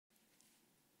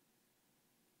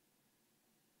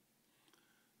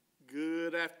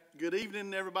Good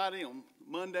evening, everybody, on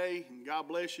Monday, and God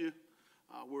bless you.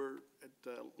 We're at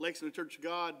Lexington Church of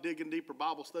God, Digging Deeper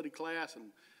Bible Study class, and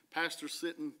pastor's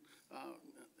sitting,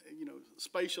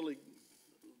 spatially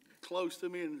close to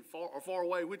me and far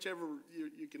away, whichever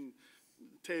you can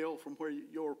tell from where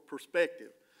your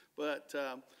perspective. But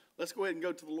let's go ahead and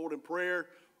go to the Lord in prayer.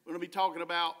 We're going to be talking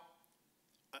about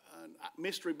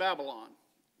Mystery Babylon,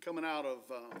 coming out of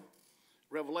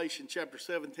Revelation chapter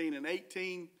 17 and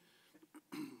 18.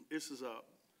 This is a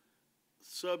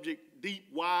subject deep,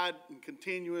 wide, and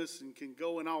continuous, and can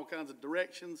go in all kinds of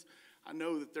directions. I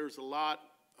know that there's a lot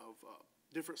of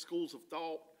different schools of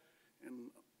thought, and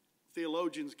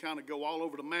theologians kind of go all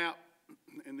over the map,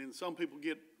 and then some people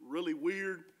get really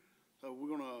weird. So we're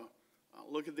going to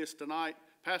look at this tonight.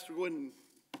 Pastor, go ahead and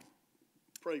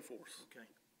pray for us. Okay.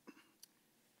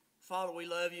 Father, we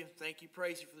love you. Thank you.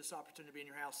 Praise you for this opportunity to be in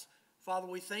your house. Father,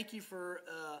 we thank you for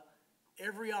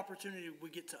every opportunity we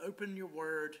get to open your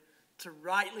word, to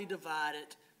rightly divide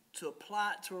it, to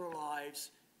apply it to our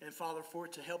lives, and Father, for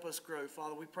it to help us grow.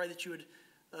 Father, we pray that you would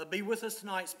be with us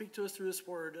tonight, speak to us through this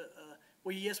word.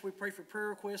 We pray for prayer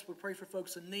requests. We pray for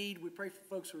folks in need. We pray for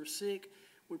folks who are sick.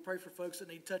 We pray for folks that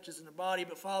need touches in their body.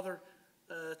 But Father,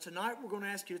 tonight we're going to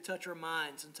ask you to touch our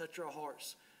minds and touch our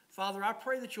hearts. Father, I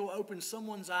pray that you'll open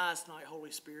someone's eyes tonight,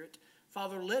 Holy Spirit.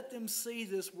 Father, let them see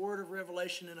this word of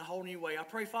revelation in a whole new way. I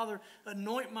pray, Father,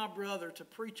 anoint my brother to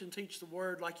preach and teach the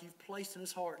word like you've placed in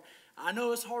his heart. I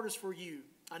know his heart is for you.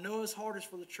 I know his heart is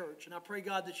for the church. And I pray,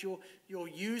 God, that you'll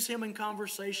use him in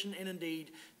conversation and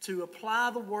indeed to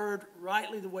apply the word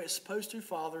rightly the way it's supposed to,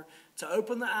 Father, to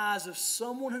open the eyes of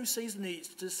someone who sees needs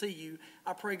to see you.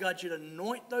 I pray, God, you'd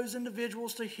anoint those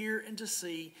individuals to hear and to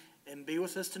see and be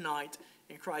with us tonight.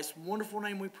 In Christ's wonderful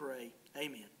name we pray.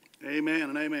 Amen. Amen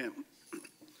and amen.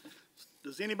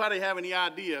 Does anybody have any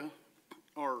idea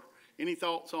or any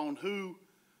thoughts on who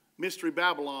Mystery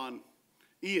Babylon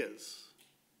is?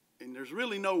 And there's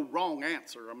really no wrong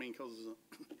answer. I mean, because,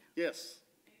 yes.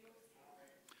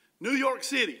 New York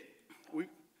City.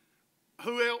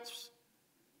 Who else?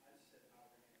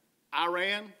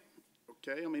 Iran.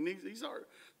 Okay, I mean, these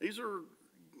are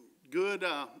good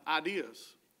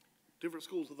ideas. Different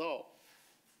schools of thought.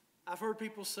 I've heard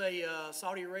people say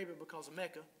Saudi Arabia because of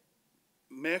Mecca.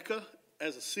 Mecca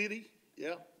as a city,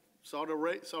 yeah.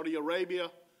 Saudi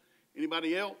Arabia.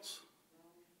 Anybody else?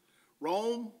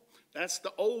 Rome. That's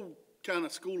the old kind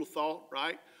of school of thought,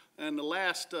 right? And the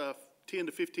last 10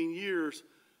 to 15 years,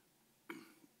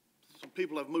 some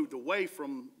people have moved away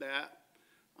from that.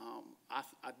 I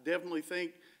definitely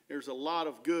think there's a lot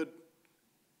of good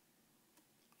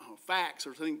facts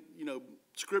or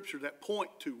scripture that point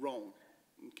to Rome.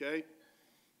 Okay?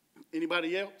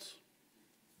 Anybody else?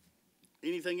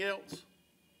 Anything else?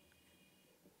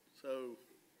 So,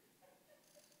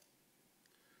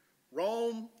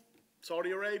 Rome, Saudi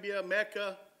Arabia,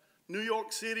 Mecca, New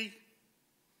York City.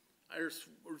 There's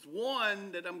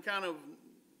one that I'm kind of,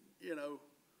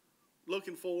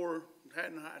 looking for,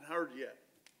 hadn't heard yet.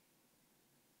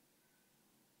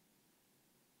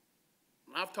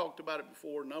 I've talked about it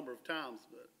before a number of times,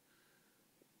 but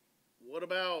what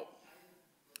about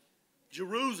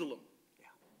Jerusalem?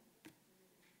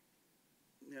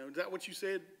 Yeah. Is that what you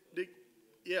said, Dick?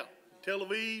 Yeah. Tel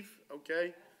Aviv,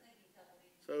 okay.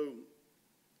 So,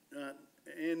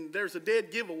 and there's a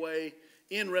dead giveaway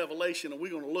in Revelation, and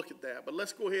we're going to look at that. But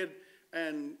let's go ahead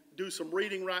and do some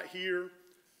reading right here,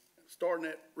 starting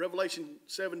at Revelation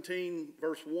 17,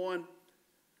 verse 1.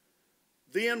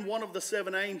 Then one of the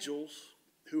seven angels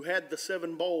who had the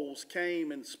seven bowls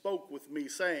came and spoke with me,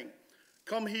 saying,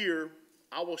 "Come here,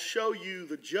 I will show you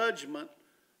the judgment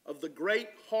of the great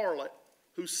harlot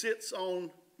who sits on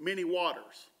many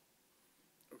waters."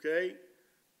 Okay?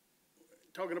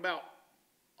 Talking about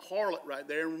harlot right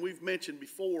there, and we've mentioned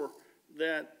before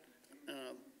that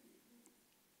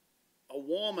a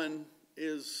woman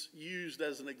is used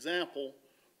as an example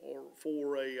or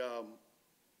for a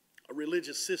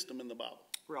religious system in the Bible.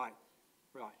 Right,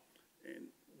 right. And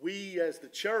we as the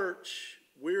church,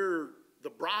 we're the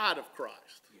bride of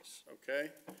Christ. Yes.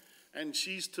 Okay? And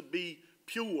she's to be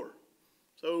pure.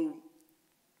 So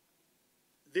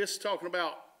this talking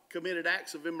about committed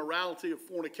acts of immorality, of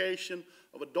fornication,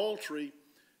 of adultery,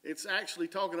 it's actually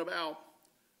talking about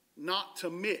not to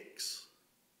mix.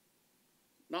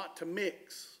 Not to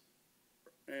mix.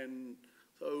 And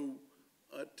so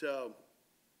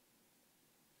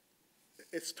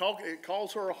it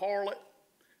calls her a harlot.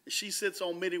 She sits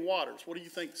on many waters. What do you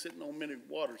think sitting on many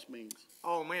waters means?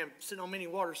 Oh, man, sitting on many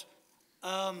waters.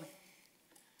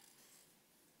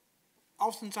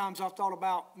 Oftentimes I've thought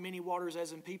about many waters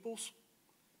as in peoples,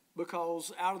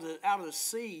 because out of the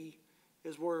sea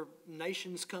is where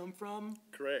nations come from.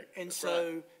 Correct. And That's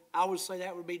so right. I would say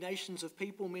that would be nations of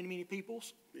people, many, many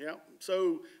peoples. Yeah.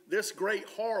 So this great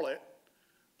harlot,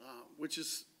 which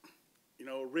is,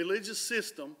 a religious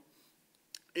system,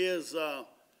 is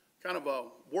kind of a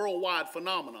worldwide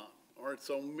phenomenon, or it's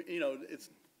it's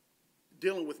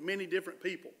dealing with many different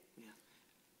people. Yeah.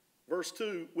 Verse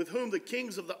 2, with whom the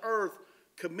kings of the earth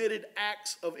committed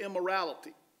acts of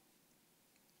immorality,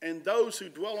 and those who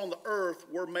dwell on the earth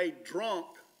were made drunk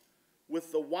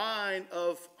with the wine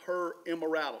of her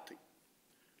immorality.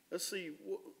 Let's see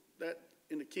that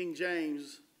in the King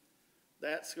James,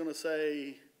 that's going to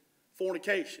say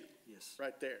fornication. Yes.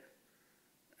 Right there.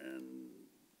 And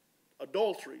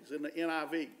adulteries in the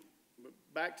NIV.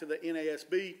 Back to the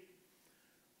NASB.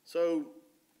 So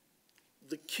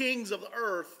the kings of the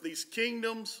earth, these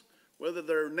kingdoms, whether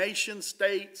they're nation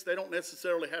states, they don't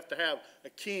necessarily have to have a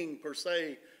king per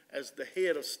se as the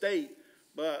head of state,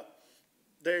 but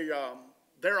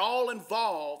they're all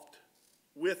involved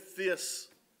with this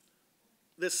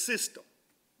system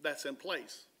that's in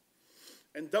place.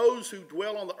 And those who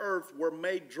dwell on the earth were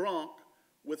made drunk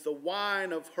with the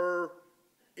wine of her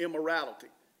immorality.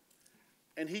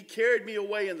 And he carried me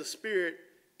away in the spirit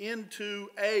into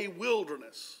a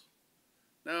wilderness.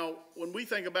 Now, when we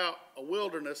think about a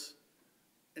wilderness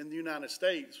in the United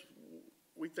States,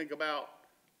 we think about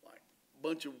like a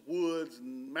bunch of woods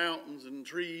and mountains and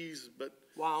trees, but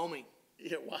Wyoming.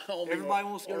 yeah, Wyoming. Everybody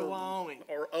wants to go to Wyoming.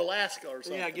 Or Alaska or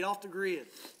something. Yeah, get off the grid.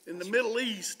 In the Middle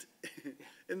East,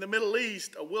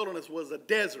 a wilderness was a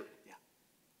desert. Yeah.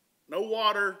 No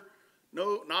water,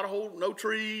 no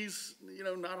trees,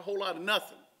 not a whole lot of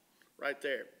nothing right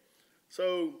there.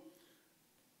 So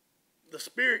the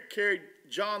Spirit carried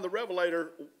John the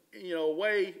Revelator,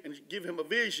 away and give him a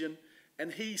vision,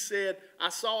 and he said, I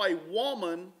saw a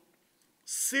woman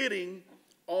sitting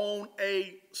on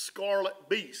a scarlet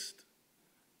beast,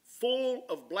 full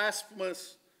of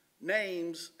blasphemous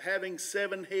names, having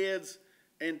 7 heads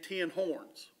and 10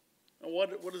 horns. Now,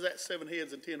 what does that 7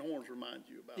 heads and 10 horns remind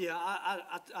you about? Yeah,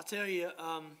 I tell you,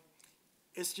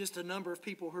 it's just a number of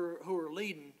people who are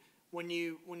leading. When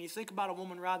you think about a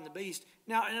woman riding the beast.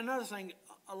 Now, and another thing,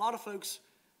 a lot of folks,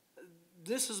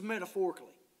 this is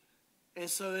metaphorically, and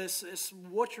so it's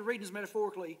what you're reading is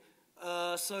metaphorically.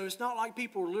 So it's not like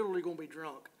people are literally going to be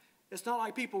drunk. It's not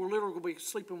like people are literally going to be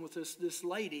sleeping with this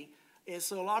lady. And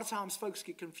so a lot of times folks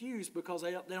get confused because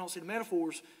they don't see the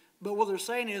metaphors. But what they're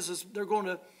saying is they're going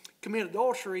to commit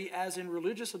adultery, as in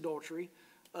religious adultery,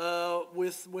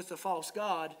 with a false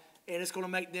god, and it's going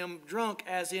to make them drunk,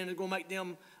 as in it's going to make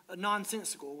them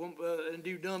nonsensical and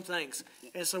do dumb things.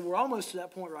 And so we're almost to that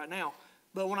point right now.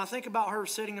 But when I think about her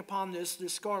sitting upon this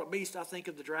scarlet beast, I think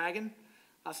of the dragon.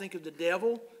 I think of the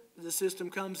devil. The system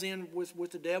comes in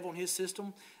with the devil and his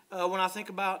system. When I think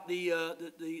about the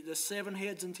 7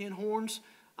 heads and 10 horns,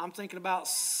 I'm thinking about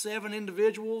 7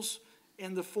 individuals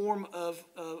in the form of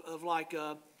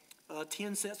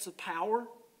 10 sets of power.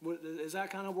 Is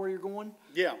that kind of where you're going?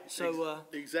 Yeah. So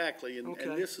exactly, and okay.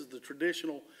 And this is the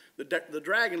traditional. The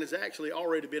dragon has actually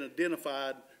already been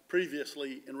identified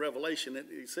previously in Revelation.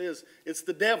 It says it's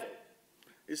the devil.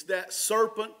 It's that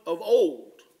serpent of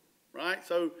old, right?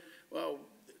 So, well,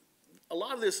 a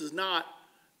lot of this is not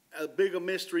as big a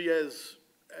mystery as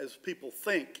people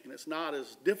think, and it's not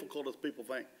as difficult as people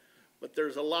think. But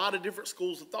there's a lot of different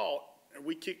schools of thought, and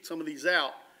we kicked some of these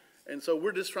out. And so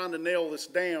we're just trying to nail this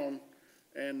down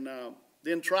and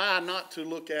then try not to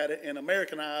look at it in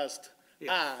Americanized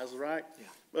eyes, right? Yeah.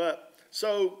 But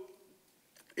so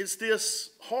it's this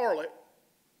harlot,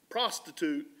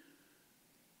 prostitute,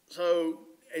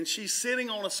 and she's sitting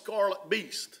on a scarlet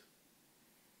beast.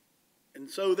 And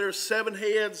so there's 7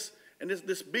 heads, and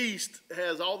this beast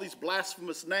has all these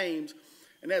blasphemous names,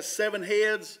 and has 7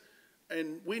 heads.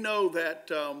 And we know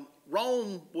that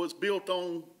Rome was built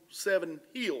on 7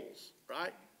 hills,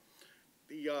 right?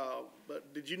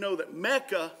 But did you know that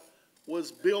Mecca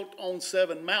was built on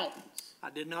 7 mountains? I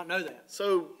did not know that.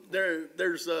 So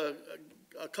there's a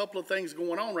couple of things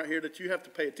going on right here that you have to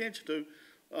pay attention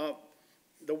to.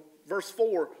 Verse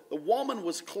 4, the woman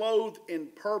was clothed in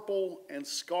purple and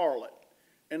scarlet,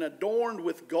 and adorned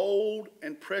with gold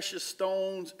and precious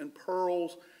stones and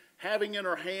pearls, having in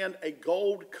her hand a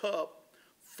gold cup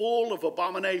full of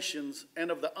abominations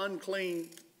and of the unclean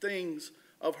things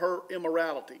of her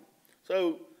immorality.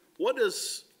 So what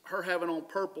does her having on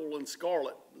purple and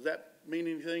scarlet, does that mean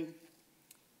anything?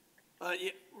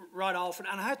 Yeah, right off, and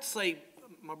I have to say,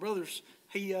 my brothers,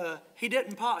 he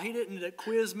didn't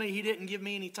quiz me. He didn't give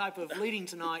me any type of leading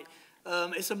tonight.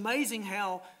 It's amazing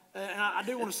how, and I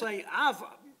do want to say,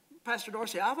 Pastor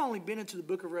Darcy, I've only been into the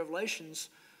book of Revelations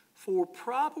for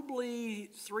probably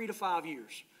 3 to 5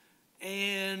 years.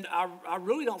 And I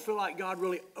really don't feel like God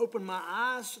really opened my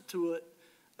eyes to it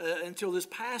until this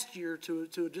past year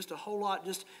to just a whole lot.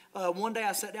 Just one day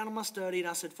I sat down in my study and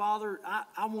I said, Father,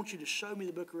 I want you to show me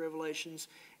the book of Revelations.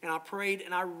 And I prayed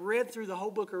and I read through the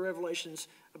whole book of Revelations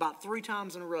about 3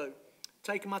 times in a row,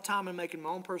 taking my time and making my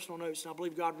own personal notes. And I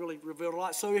believe God really revealed a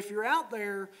lot. So if you're out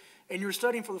there and you're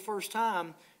studying for the first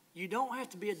time, you don't have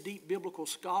to be a deep biblical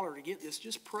scholar to get this.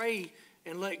 Just pray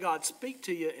and let God speak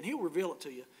to you, and He'll reveal it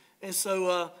to you. And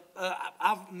so,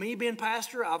 me being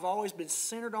pastor, I've always been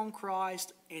centered on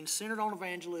Christ and centered on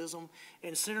evangelism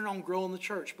and centered on growing the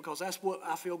church, because that's what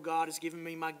I feel God has given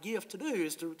me my gift to do,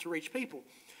 is to reach people.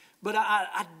 But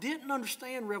I didn't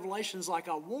understand Revelations like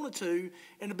I wanted to,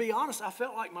 and to be honest, I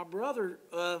felt like my brother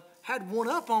had one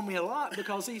up on me a lot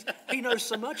because he knows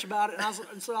so much about it.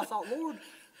 And so I thought, Lord,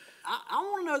 I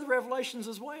want to know the Revelations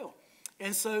as well.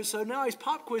 And so now he's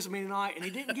pop quizzing me tonight, and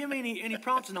he didn't give me any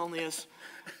prompting on this.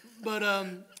 But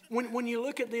when you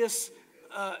look at this,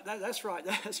 that's right.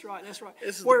 This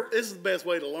is the best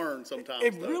way to learn sometimes.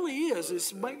 It really is.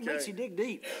 It makes you dig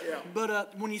deep. Yeah.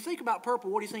 But when you think about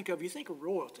purple, what do you think of? You think of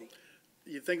royalty.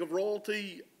 You think of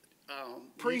royalty.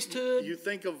 Priesthood. You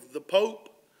think of the Pope.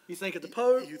 You think of the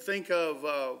Pope. You think of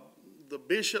the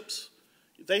bishops.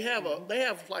 They have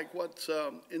like what's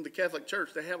in the Catholic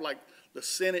Church. They have like the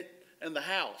Senate and the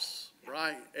House,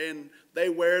 right? And they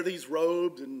wear these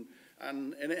robes, and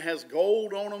it has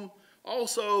gold on them.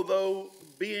 Also, though,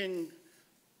 being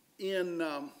in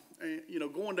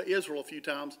going to Israel a few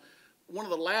times, one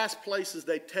of the last places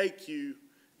they take you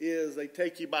is they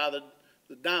take you by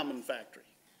the diamond factory.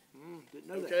 Didn't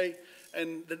know okay, that.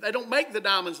 And they don't make the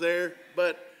diamonds there,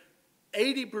 but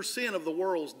 80% of the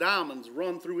world's diamonds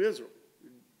run through Israel.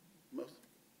 Most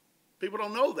people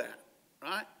don't know that,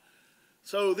 right?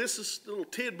 So this is little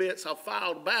tidbits I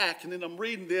filed back, and then I'm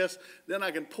reading this, then I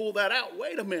can pull that out.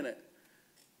 Wait a minute.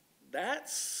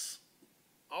 That's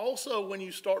also when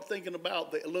you start thinking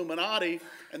about the Illuminati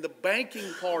and the banking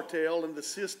cartel and the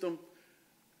system,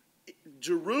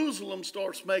 Jerusalem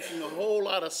starts making a whole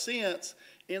lot of sense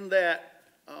in that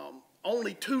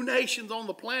only 2 nations on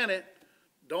the planet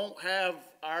don't have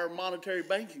our monetary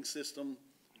banking system,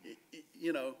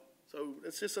 So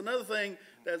it's just another thing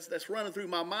that's running through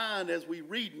my mind as we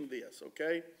reading this,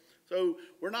 okay? So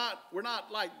we're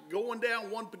not like going down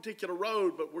one particular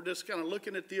road, but we're just kind of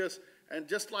looking at this, and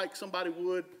just like somebody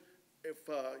would if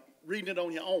reading it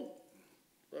on your own.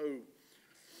 So,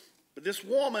 but this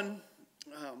woman,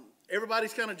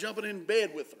 everybody's kind of jumping in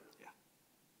bed with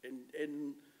her,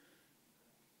 and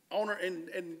on her,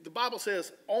 and the Bible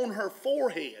says on her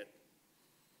forehead.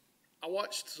 I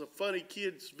watched some funny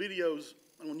kids videos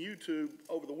on YouTube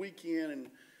over the weekend, and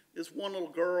this one little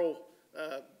girl,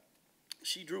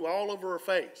 she drew all over her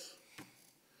face,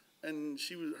 and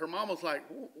her mom was like,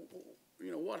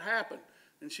 what happened?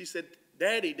 And she said,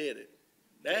 Daddy did it.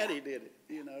 Daddy did it,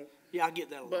 Yeah, I get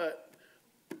that a lot. But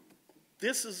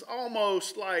this is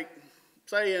almost like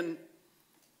saying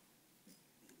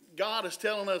God is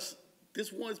telling us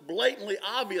this one's blatantly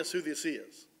obvious who this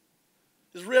is.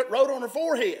 It's wrote on her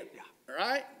forehead. Yeah. All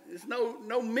right? There's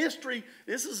no mystery.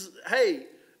 This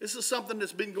is something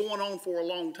that's been going on for a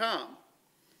long time.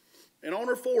 And on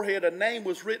her forehead, a name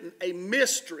was written, a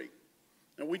mystery.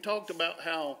 And we talked about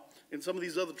how in some of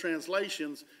these other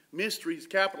translations, mystery is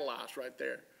capitalized right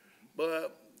there.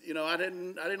 But, I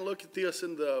didn't look at this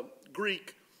in the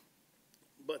Greek,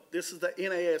 but this is the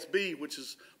NASB, which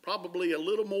is probably a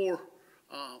little more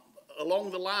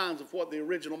along the lines of what the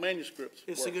original manuscripts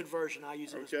were. It's a good version. I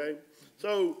use it. Okay?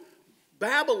 So,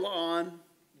 Babylon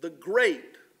the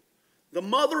Great, the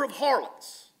mother of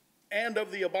harlots and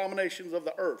of the abominations of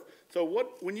the earth. So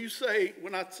when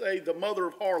I say the mother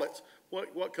of harlots,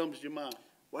 what comes to your mind?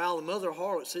 Well, the mother of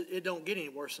harlots, it don't get any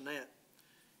worse than that.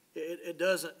 It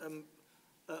doesn't.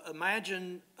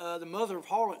 Imagine the mother of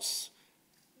harlots,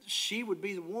 she would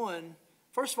be the one.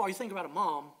 First of all, you think about a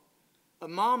mom. A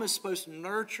mom is supposed to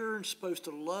nurture and supposed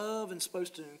to love and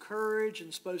supposed to encourage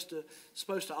and supposed to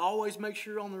always make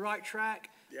sure you're on the right track.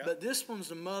 Yeah. But this one's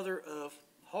the mother of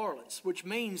harlots, which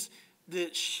means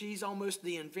that she's almost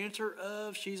the inventor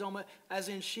of. She's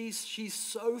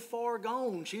so far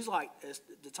gone. She's like at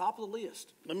the top of the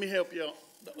list. Let me help you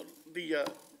out.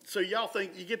 So y'all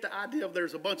think you get the idea of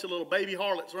there's a bunch of little baby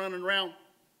harlots running around?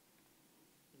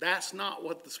 That's not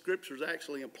what the scripture's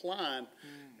actually implying.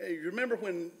 Hey, you remember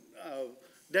when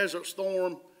Desert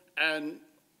Storm and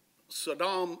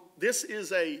Saddam, this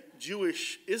is a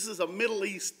Middle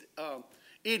East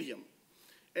idiom.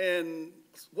 And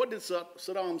what did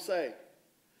Saddam say?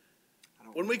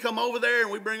 When we come over there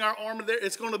and we bring our armor there,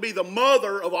 it's going to be the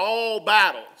mother of all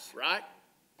battles, right?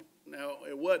 Now,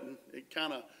 it wasn't. It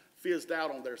kind of fizzed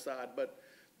out on their side. But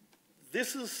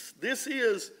this is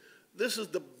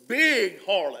the big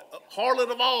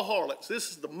harlot of all harlots.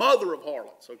 This is the mother of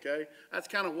harlots, okay? That's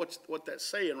kind of what that's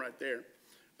saying right there.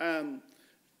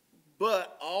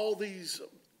 But all these,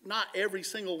 not every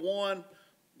single one,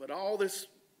 but all this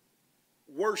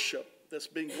worship that's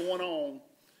been going on,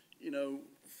 you know,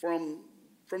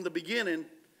 from the beginning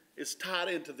is tied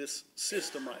into this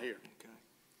system right here.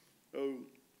 Okay.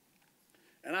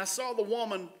 And I saw the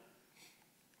woman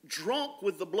drunk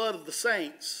with the blood of the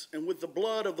saints and with the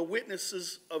blood of the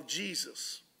witnesses of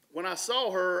Jesus. When I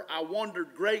saw her, I wondered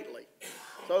greatly.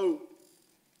 So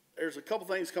there's a couple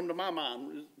things come to my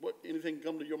mind. Anything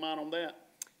come to your mind on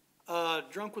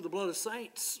that? Drunk with the blood of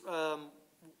saints,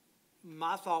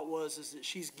 my thought is that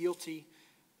she's guilty,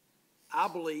 I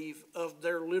believe, of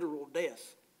their literal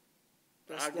death.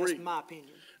 I agree. That's my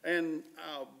opinion. And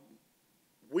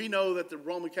we know that the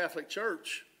Roman Catholic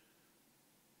Church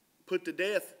put to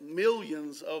death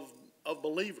millions of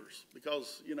believers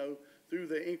because, you know, through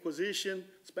the Inquisition,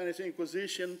 Spanish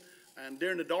Inquisition, and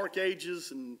during the Dark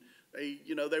Ages, and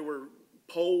they were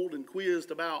polled and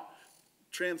quizzed about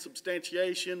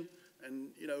transubstantiation, and,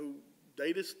 you know,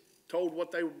 they just told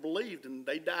what they believed, and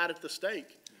they died at the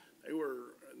stake. They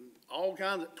were all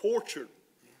kinds of tortured.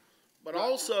 But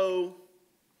also,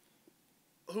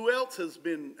 who else has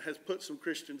put some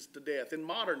Christians to death in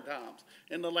modern times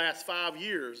in the last 5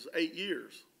 years, 8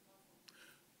 years?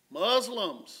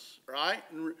 Muslims, right?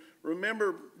 And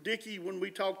remember, Dickie, when we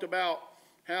talked about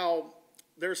how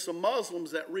there's some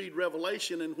Muslims that read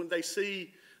Revelation, and when they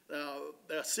see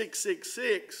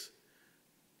 666,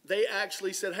 they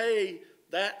actually said, hey,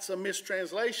 that's a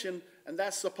mistranslation, and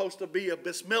that's supposed to be a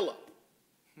Bismillah,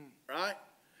 right?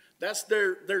 That's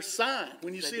their sign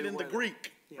when you see it in the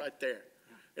Greek right there.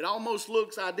 It almost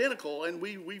looks identical, and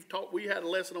we had a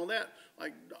lesson on that,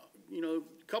 like, you know,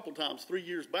 a couple times, 3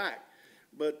 years back.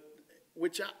 But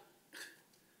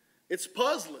it's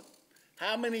puzzling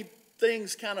how many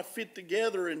things kind of fit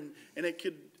together, and it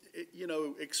could, you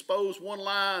know, expose one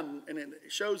line, and it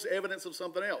shows evidence of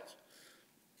something else.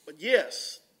 But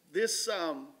yes, this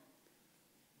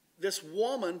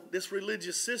woman, this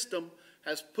religious system,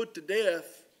 has put to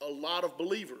death a lot of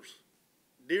believers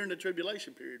during the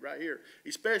tribulation period right here,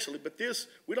 especially. But this,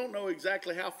 we don't know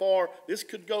exactly how far. This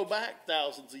could go back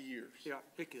thousands of years. Yeah,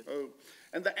 it could.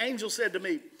 And the angel said to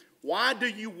me, why do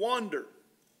you wonder?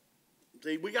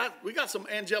 See, we got some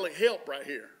angelic help right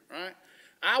here, right?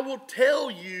 I will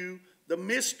tell you the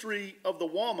mystery of the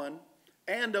woman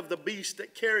and of the beast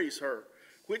that carries her,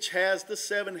 which has the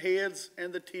 7 heads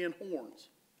and the 10 horns.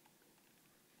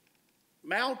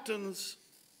 Mountains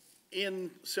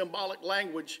in symbolic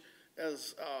language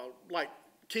as like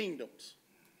kingdoms,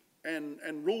 and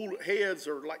rule heads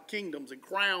are like kingdoms, and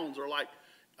crowns are like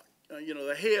you know,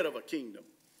 the head of a kingdom.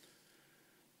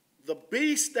 The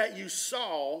beast that you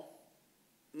saw,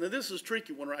 now this is a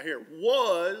tricky one right here,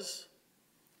 was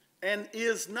and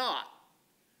is not,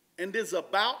 and is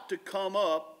about to come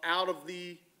up out of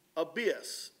the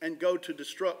abyss and go to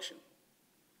destruction.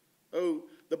 Oh,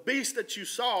 the beast that you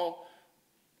saw,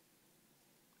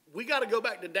 we got to go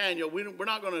back to Daniel. We're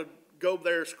not going to go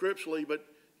there scripturally, but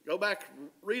go back,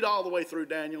 read all the way through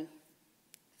Daniel.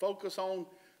 Focus on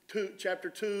chapter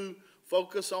 2,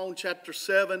 focus on chapter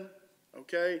 7,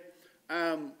 okay?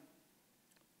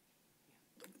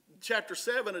 Chapter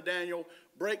 7 of Daniel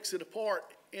breaks it apart.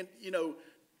 And, you know,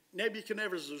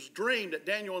 Nebuchadnezzar's dream that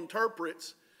Daniel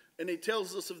interprets, and he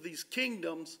tells us of these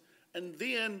kingdoms, and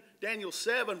then Daniel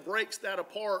 7 breaks that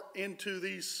apart into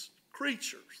these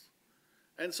creatures.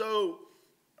 And so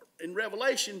in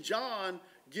Revelation, John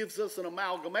gives us an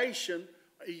amalgamation.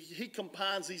 He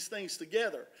combines these things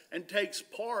together and takes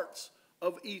parts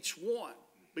of each one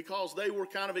because they were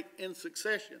kind of in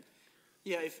succession.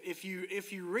 Yeah, if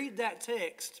you read that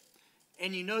text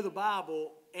and you know the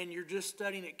Bible and you're just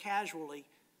studying it casually,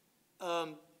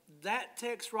 that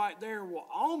text right there will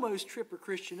almost trip a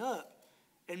Christian up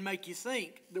and make you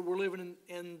think that we're living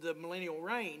in the millennial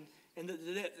reign, and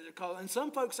and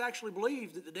some folks actually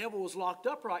believe that the devil is locked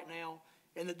up right now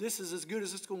and that this is as good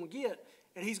as it's going to get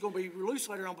and he's going to be released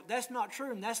later on. But that's not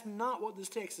true, and that's not what this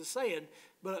text is saying.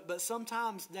 But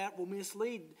sometimes that will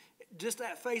mislead. Just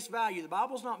at face value, the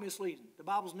Bible's not misleading. The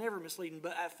Bible's never misleading.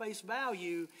 But at face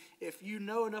value, if you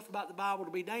know enough about the Bible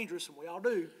to be dangerous, and we all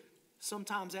do,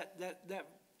 sometimes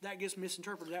that gets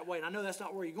misinterpreted that way. And I know that's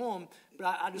not where you're going,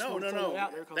 but I just want to throw it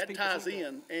out there. That ties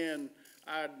in, and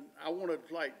I want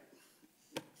to, like,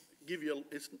 give you,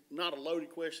 it's not a loaded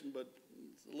question, but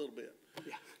it's a little bit.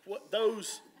 Yeah. What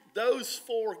those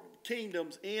four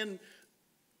kingdoms in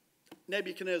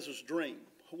Nebuchadnezzar's dream,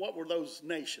 what were those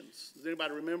nations? Does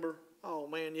anybody remember? Oh,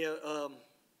 man, yeah.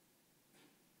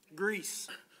 Greece.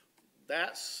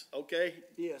 That's okay.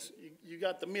 Yes. You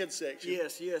got the midsection.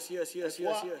 Yes.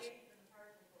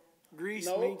 Greece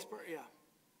No. means, yeah.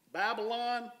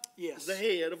 Babylon Yes. is the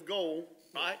head of gold,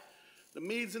 right? The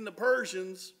Medes and the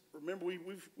Persians, remember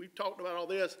we've talked about all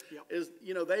this, Yep. is,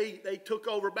 they took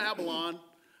over Babylon,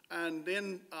 and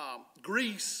then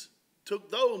Greece took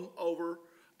them over,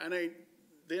 and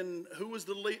then who was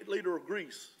the leader of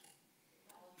Greece?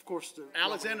 Of course,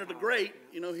 Alexander the Great.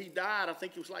 He died, I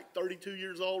think he was like 32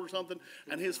 years old or something,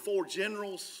 and his four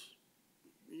generals,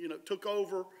 took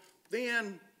over.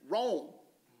 Then Rome.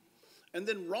 And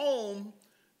then Rome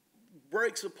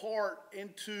breaks apart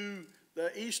into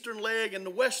the eastern leg and the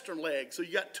western leg. So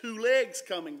you got two legs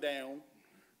coming down,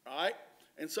 right?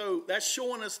 And so that's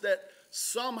showing us that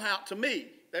somehow, to me,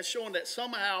 that's showing that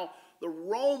somehow the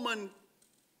Roman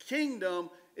kingdom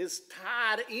is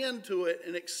tied into it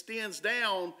and extends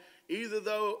down, even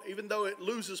though it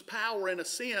loses power in a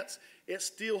sense, it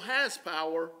still has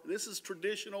power. This is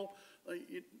traditional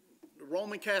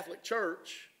Roman Catholic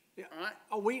Church, Yeah. right?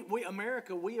 Oh,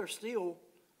 America, we are still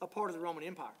a part of the Roman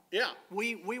Empire. Yeah.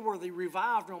 We were the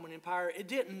revived Roman Empire. It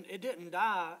didn't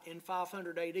die in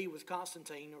 500 AD with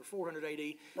Constantine, or 400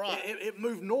 AD. Right. It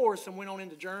moved north and went on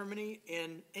into Germany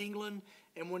and England.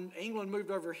 And when England moved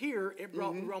over here, it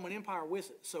brought the Roman Empire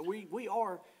with it. So we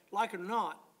are, like it or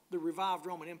not, the revived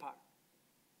Roman Empire.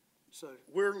 So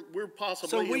We're possibly,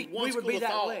 So we in one would school be of that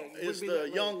thought leg. We is would be the that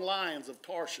leg. young lions of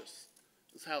Tarshish.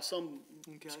 Is how some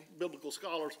Okay. biblical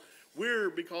scholars,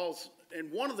 because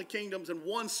in one of the kingdoms, in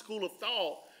one school of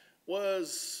thought,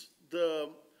 was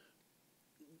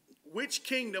which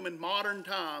kingdom in modern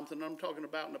times, and I'm talking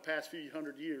about in the past few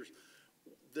hundred years,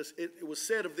 it was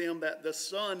said of them that the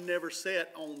sun never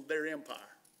set on their empire.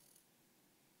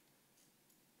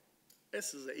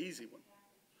 This is an easy one.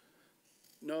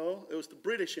 No, it was the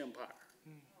British Empire,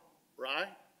 right?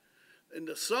 And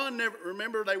the sun never,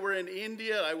 remember they were in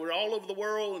India, they were all over the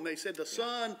world, and they said the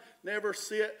sun never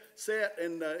set,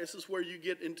 and this is where you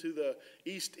get into the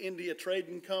East India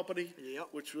Trading Company, Yep.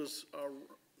 which was,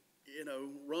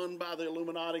 run by the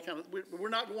Illuminati kind of. We're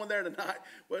not going there tonight,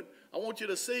 but I want you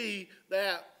to see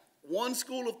that one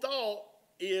school of thought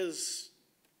is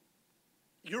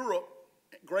Europe,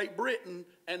 Great Britain,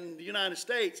 and the United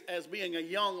States as being a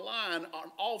young lion,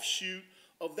 an offshoot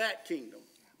of that kingdom.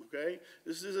 Okay,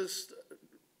 this is just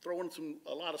throwing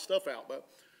a lot of stuff out, but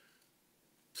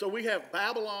so we have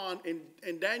Babylon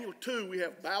in Daniel 2. We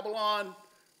have Babylon,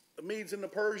 the Medes and the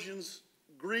Persians,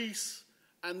 Greece,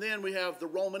 and then we have the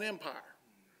Roman Empire.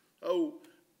 Oh,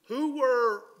 who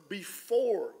were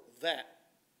before that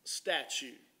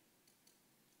statue?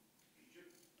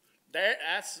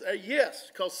 That's a yes,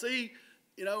 because see,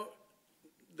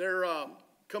 they're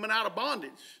coming out of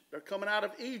bondage. They're coming out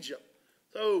of Egypt.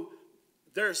 So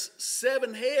there's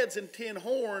 7 heads and 10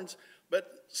 horns,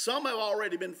 but some have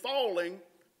already been falling,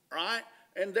 right?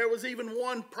 And there was even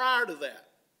one prior to that,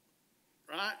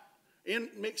 right?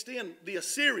 Mixed in the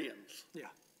Assyrians. Yeah.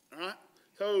 Right?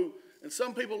 So, and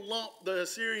some people lump the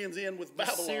Assyrians in with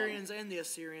Babylon. The Syrians and the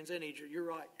Assyrians and Egypt. You're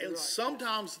right. And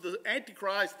sometimes the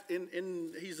Antichrist,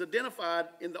 he's identified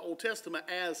in the Old Testament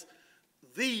as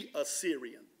the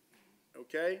Assyrian.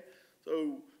 Okay?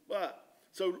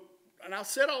 And I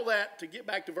said all that to get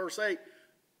back to verse 8,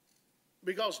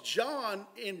 because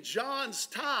in John's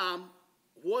time,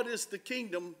 what is the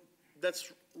kingdom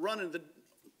that's running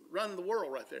the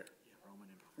world right there? Yeah, Roman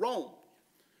Empire. Rome.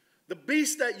 The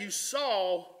beast that you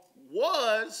saw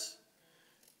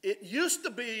it used to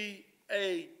be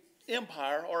a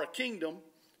empire or a kingdom,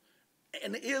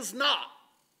 and is not.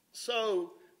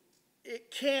 So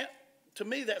it can't, to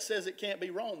me that says it can't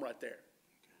be Rome right there.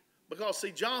 Because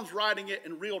see, John's writing it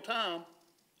in real time,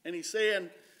 and he's saying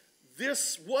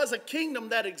this was a kingdom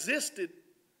that existed,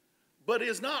 but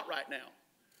is not right now.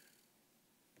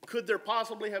 Could there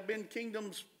possibly have been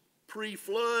kingdoms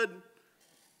pre-flood?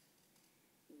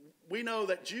 We know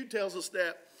that Jude tells us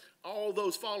that all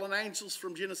those fallen angels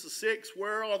from Genesis 6,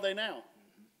 where are they now?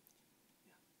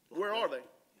 Where are they?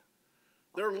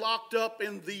 They're locked up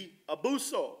in the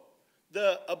abuso,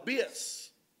 the abyss,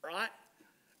 right?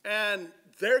 And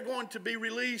they're going to be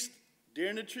released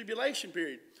during the tribulation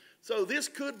period. So this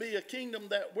could be a kingdom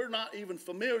that we're not even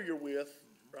familiar with,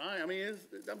 right? I mean,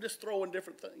 I'm just throwing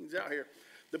different things out here.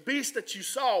 The beast that you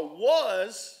saw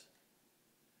was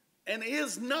and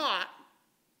is not,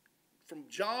 from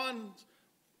John's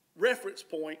reference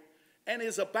point, and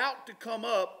is about to come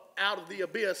up out of the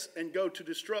abyss and go to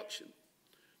destruction.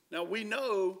 Now, we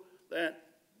know that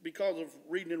because of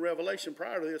reading in Revelation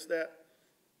prior to this, that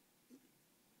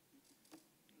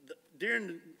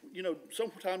during,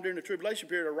 sometime during the tribulation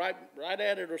period, or right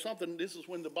at it or something, this is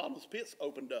when the bottomless pits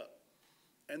opened up.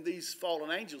 And these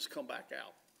fallen angels come back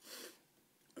out.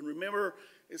 And remember,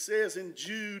 it says in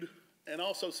Jude and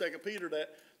also 2 Peter that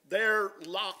they're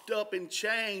locked up in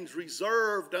chains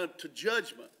reserved unto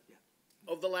judgment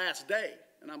of the last day.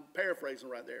 And I'm paraphrasing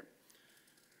right there.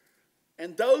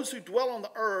 And those who dwell on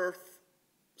the earth,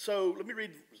 so let me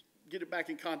get it back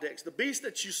in context. The beast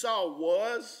that you saw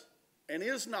was and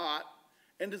is not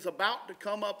and is about to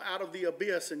come up out of the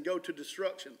abyss and go to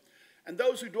destruction. And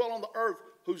those who dwell on the earth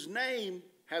whose name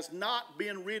has not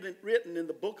been written in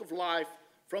the book of life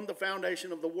from the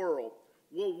foundation of the world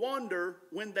will wonder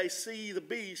when they see the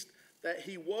beast that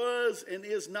he was and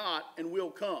is not and will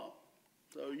come.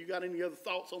 So you got any other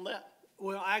thoughts on that?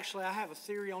 Well, actually, I have a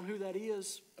theory on who that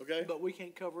is. Okay. But we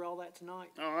can't cover all that tonight.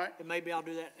 All right. And maybe I'll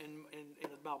do that in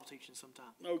the Bible teaching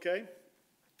sometime. Okay.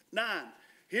 9.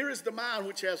 Here is the mind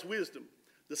which has wisdom.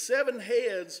 The 7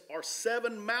 heads are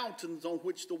 7 mountains on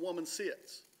which the woman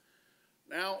sits.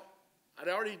 Now, I'd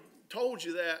already told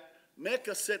you that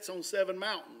Mecca sits on 7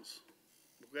 mountains.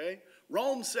 Okay.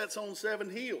 Rome sits on 7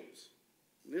 hills.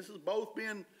 And this has both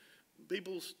been,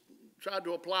 people's tried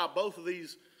to apply both of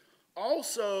these.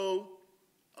 Also,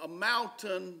 a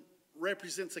mountain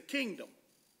represents a kingdom.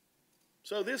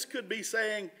 So this could be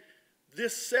saying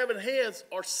this 7 heads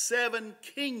are 7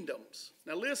 kingdoms.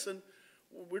 Now listen,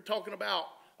 we're talking about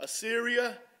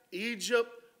Assyria, Egypt,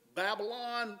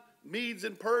 Babylon, Medes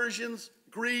and Persians,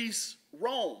 Greece,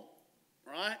 Rome,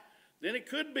 right? Then it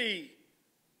could be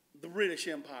the British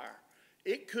Empire.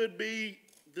 It could be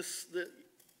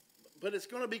but it's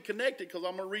going to be connected because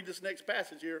I'm going to read this next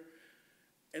passage here.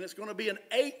 And it's going to be an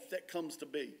 8th that comes to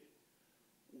be.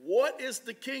 What is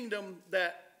the kingdom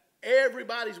that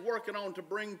everybody's working on to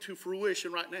bring to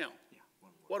fruition right now?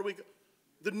 What do we?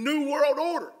 The New World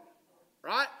Order,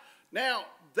 right? Now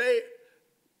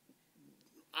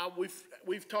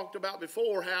we've talked about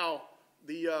before how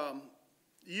the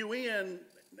UN,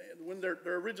 when their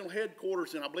original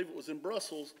headquarters, and I believe it was in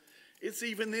Brussels, it's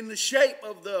even in the shape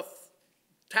of the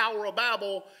Tower of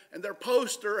Babel, and their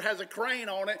poster has a crane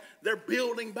on it. They're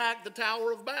building back the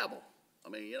Tower of Babel. I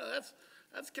mean,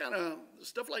 that's kind of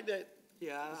stuff like that.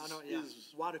 Yeah, I know. Yeah.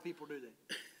 Why do people do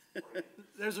that?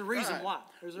 There's a reason Right. why.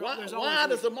 Why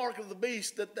does the mark of the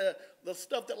beast, that the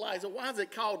stuff that lies, why is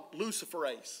it called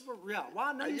luciferase? Yeah,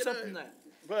 why name something that?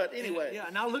 But anyway.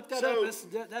 And I looked that up.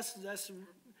 That's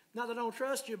not that I don't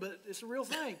trust you, but it's a real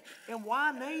thing. And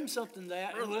why name something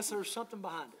that unless there's something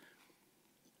behind it?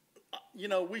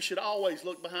 We should always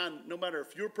look behind, no matter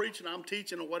if you're preaching, I'm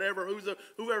teaching, or whatever,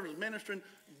 whoever's ministering,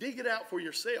 dig it out for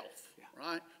yourself,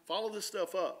 right? Follow this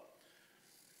stuff up.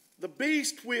 The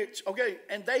beast which,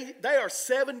 and they are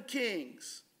 7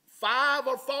 kings. 5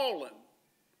 are fallen.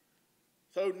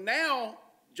 So now,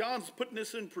 John's putting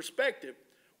this in perspective.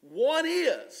 1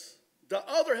 is, the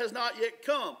other has not yet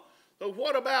come. So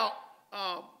what about,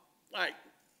 like,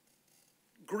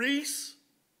 Greece,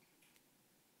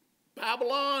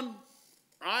 Babylon,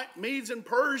 right? Medes and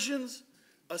Persians,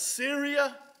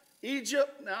 Assyria,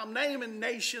 Egypt. Now I'm naming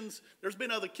nations. There's been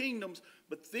other kingdoms,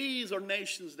 but these are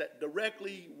nations that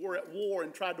directly were at war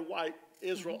and tried to wipe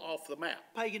Israel off the map.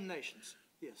 Pagan nations,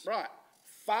 yes. Right.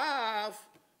 5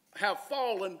 have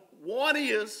fallen. 1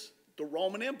 is the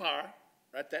Roman Empire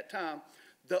at that time.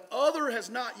 The other has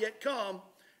not yet come,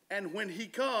 and when he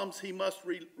comes, he must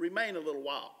remain a little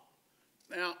while.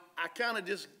 Now, I kind of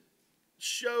just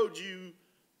showed you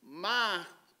my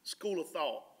school of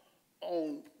thought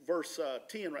on verse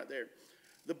 10 right there.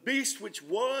 The beast which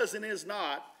was and is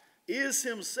not is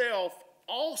himself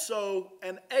also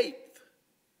an 8th,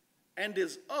 and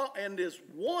is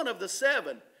 1 of the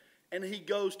 7, and he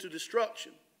goes to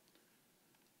destruction.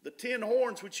 The 10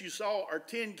 horns which you saw are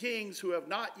 10 kings who have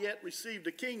not yet received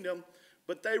a kingdom,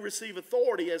 but they receive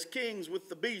authority as kings with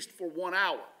the beast for 1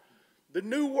 hour. The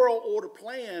New World Order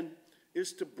plan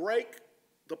is to break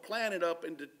the planet up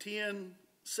into 10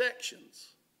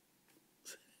 sections.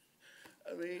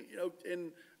 I mean,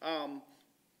 and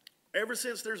ever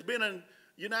since there's been a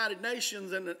United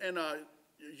Nations and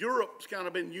Europe's kind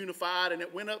of been unified, and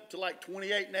it went up to like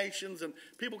 28 nations, and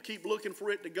people keep looking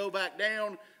for it to go back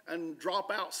down and drop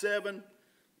out 7.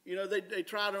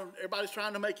 Everybody's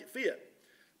trying to make it fit.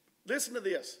 Listen to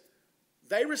this.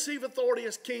 They receive authority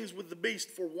as kings with the beast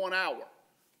for 1 hour.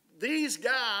 These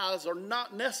guys are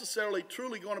not necessarily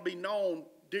truly going to be known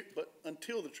but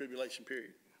until the tribulation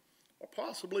period. Or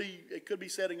possibly it could be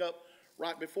setting up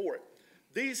right before it.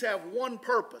 These have one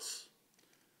purpose,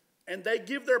 and they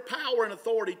give their power and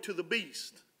authority to the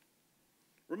beast.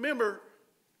 Remember,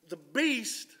 the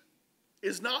beast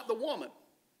is not the woman.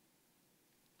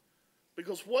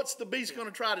 Because what's the beast going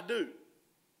to try to do?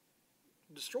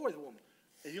 Destroy the woman.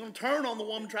 He's going to turn on the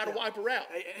woman, try to wipe her out.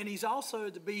 And he's also,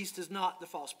 the beast is not the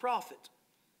false prophet.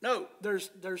 No. There's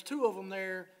two of them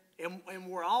there, and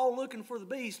we're all looking for the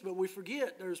beast, but we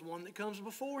forget there's one that comes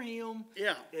before him.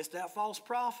 Yeah. It's that false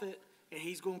prophet, and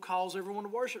he's going to cause everyone to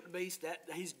worship the beast. That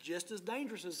he's just as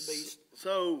dangerous as the beast.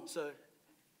 So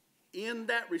in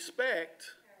that respect,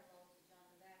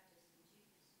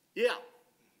 yeah.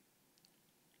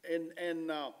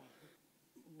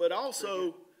 But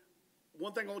also,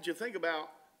 one thing I want you to think about,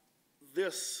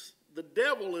 the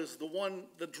devil is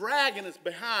the dragon is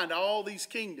behind all these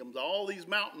kingdoms, all these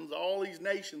mountains, all these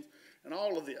nations, and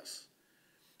all of this.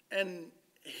 And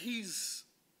he's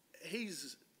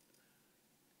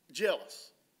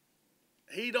jealous.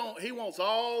 He wants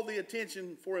all the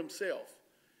attention for himself.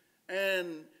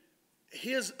 And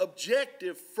his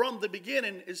objective from the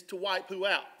beginning is to wipe who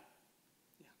out?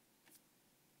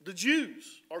 The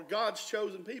Jews are God's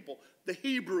chosen people. The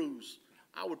Hebrews,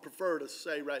 I would prefer to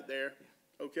say right there,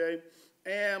 okay?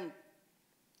 And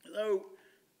so,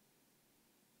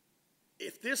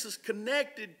 if this is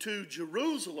connected to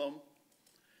Jerusalem,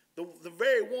 the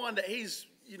very one that he's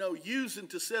using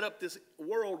to set up this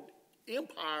world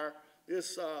empire,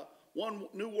 this one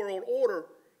new world order,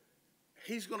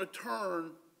 he's going to turn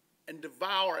and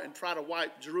devour and try to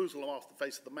wipe Jerusalem off the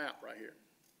face of the map right here.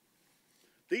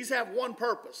 These have one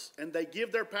purpose, and they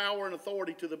give their power and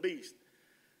authority to the beast.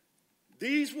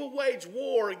 These will wage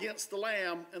war against the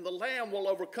Lamb, and the Lamb will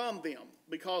overcome them,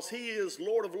 because he is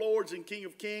Lord of lords and King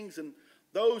of kings, and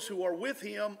those who are with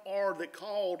him are the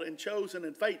called and chosen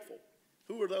and faithful.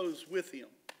 Who are those with him?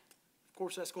 Of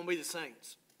course, that's going to be the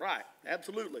saints. Right,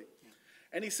 absolutely.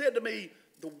 And he said to me,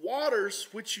 the waters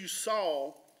which you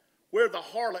saw where the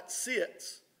harlot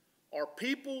sits are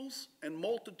peoples and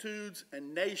multitudes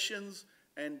and nations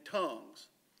and tongues.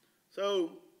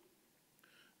 So,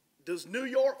 does New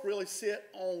York really sit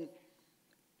on,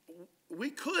 we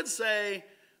could say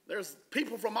there's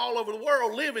people from all over the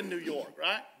world live in New York,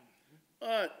 right?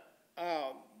 But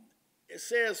it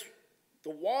says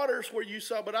the waters where you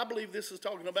saw, but I believe this is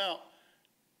talking about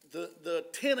the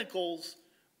tentacles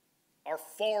are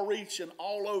far reaching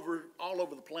all over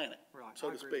the planet, right,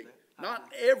 so to speak. Not Not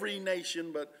every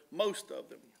nation, but most of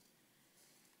them.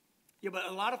 Yeah, but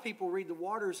a lot of people read the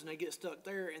waters and they get stuck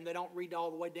there, and they don't read all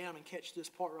the way down and catch this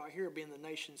part right here, being the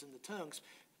nations and the tongues.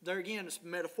 There again, it's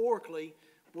metaphorically.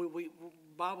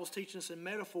 Bible's teaching us in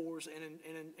metaphors and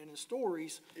in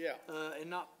stories, and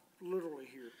not literally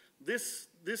here. This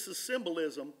is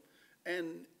symbolism,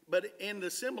 but in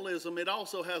the symbolism, it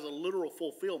also has a literal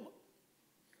fulfillment.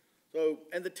 So,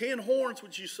 and the 10 horns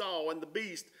which you saw and the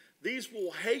beast, these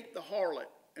will hate the harlot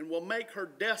and will make her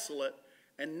desolate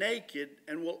and naked,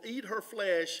 and will eat her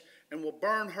flesh and will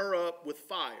burn her up with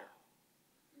fire.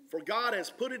 For God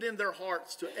has put it in their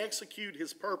hearts to execute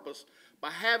his purpose by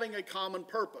having a common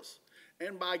purpose,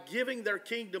 and by giving their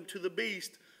kingdom to the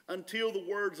beast until the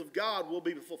words of God will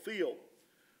be fulfilled.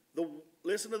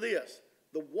 Listen to this.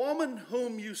 The woman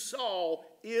whom you saw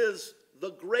is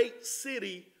the great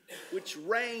city which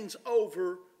reigns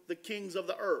over the kings of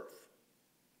the earth.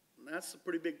 And that's a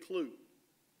pretty big clue.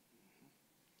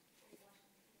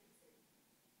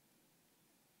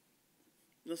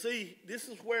 Now see, this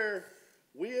is where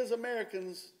we as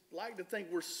Americans like to think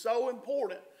we're so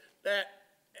important that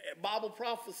Bible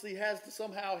prophecy has to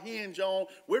somehow hinge on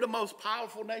we're the most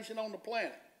powerful nation on the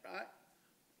planet, right?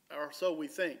 Or so we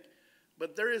think.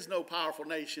 But there is no powerful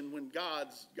nation when God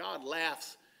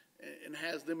laughs and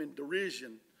has them in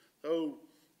derision. So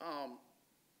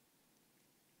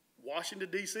Washington,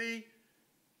 D.C.,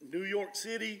 New York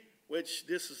City, which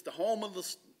this is the home of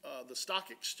the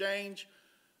stock exchange,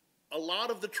 a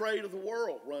lot of the trade of the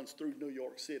world runs through New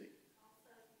York City. Also,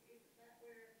 isn't that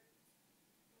where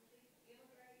people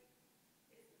immigrate?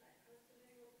 Isn't that close to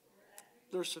New York or at New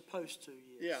York? They're supposed to,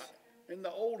 yes. Yeah, in the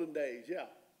olden days, yeah.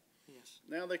 Yes.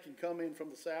 Now they can come in from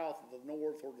the south, or the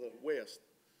north, or the west.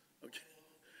 Okay,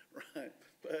 right.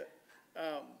 But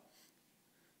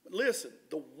listen,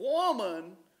 the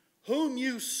woman whom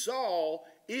you saw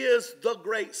is the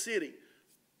great city.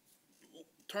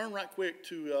 Turn right quick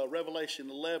to Revelation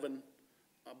 11,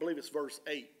 I believe it's verse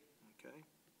 8. Okay.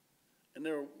 And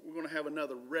there we're going to have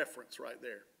another reference right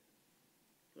there.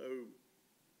 So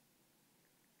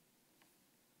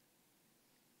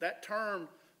that term,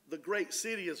 the great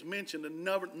city, is mentioned a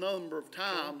number of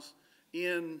times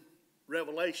in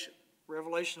Revelation.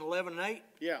 Revelation 11 and 8,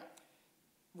 Yeah.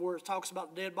 where it talks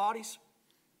about dead bodies.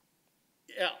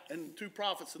 Yeah, and 2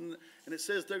 prophets, and it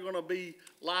says they're going to be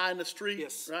lie in the street,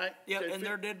 Yes. right? Yeah, Okay, and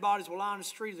their dead bodies will lie in the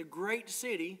street of the great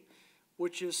city,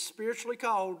 which is spiritually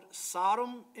called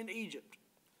Sodom and Egypt.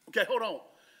 Okay, hold on.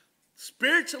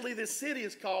 Spiritually, this city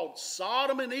is called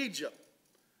Sodom and Egypt.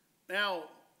 Now,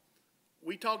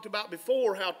 we talked about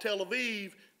before how Tel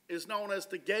Aviv is known as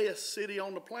the gayest city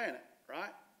on the planet,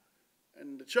 right?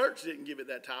 And the church didn't give it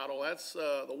that title. That's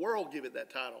the world give it that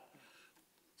title.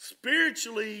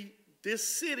 Spiritually, this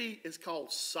city is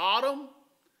called Sodom.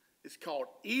 It's called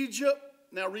Egypt.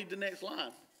 Now read the next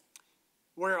line.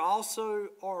 Where also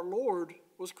our Lord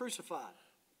was crucified.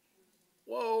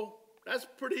 Whoa, that's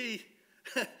pretty,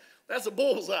 that's a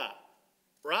bullseye,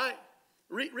 right?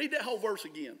 Read that whole verse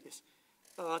again. Yes.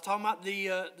 Talking about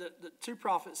the 2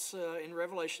 prophets in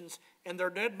Revelations, and their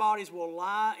dead bodies will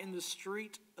lie in the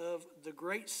street of the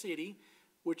great city,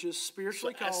 which is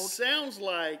spiritually So it called. sounds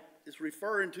like it's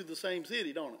referring to the same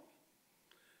city, don't it?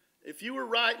 If you were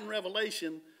writing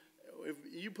Revelation, if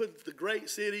you put the great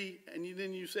city and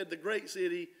then you said the great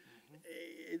city,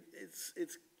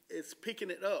 it's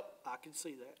picking it up. I can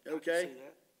see that. Okay. I can see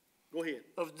that. Go ahead.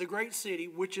 Of the great city,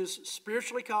 which is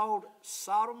spiritually called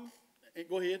Sodom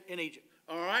Go ahead. and Egypt.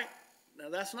 All right. Now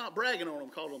that's not bragging on them,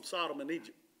 calling them Sodom and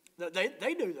Egypt.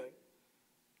 They do, though.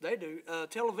 They do.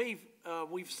 Tel Aviv,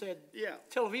 we've said. Yeah.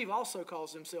 Tel Aviv also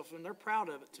calls themselves, and they're proud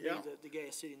of it to Yeah. be the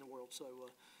gayest city in the world. So,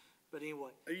 but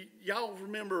anyway. Y'all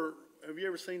remember, have you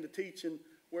ever seen the teaching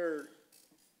where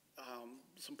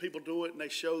some people do it and they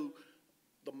show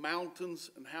the mountains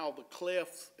and how the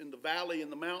clefts in the valley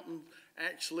and the mountain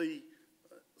actually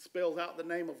spells out the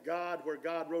name of God, where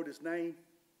God wrote his name?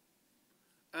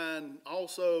 And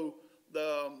also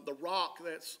the rock,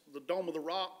 that's the Dome of the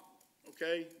Rock,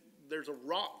 okay? There's a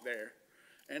rock there.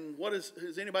 And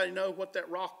does anybody know what that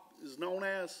rock is known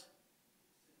as?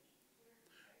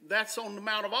 That's on the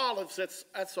Mount of Olives.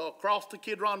 That's across the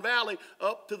Kidron Valley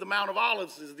up to the Mount of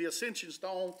Olives is the Ascension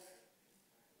Stone.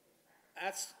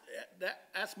 That's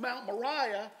Mount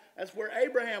Moriah. That's where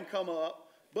Abraham come up.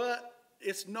 But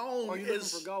it's known Are you looking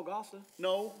for Golgotha?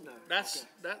 No, No, that's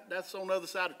okay. that's on the other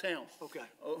side of town. Okay.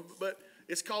 But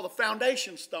it's called the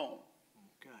Foundation Stone.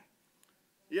 Okay.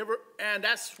 And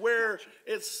that's where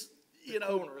it's,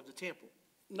 Corner of the temple.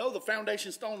 No, the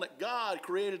foundation stone that God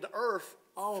created the earth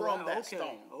from that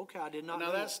stone. Okay, I did not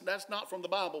Now know. that's not from the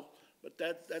Bible, but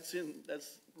that's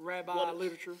Rabbi what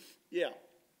literature. Yeah,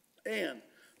 and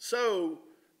so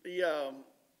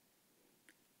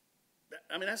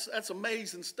that's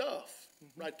amazing stuff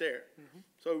right there.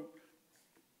 So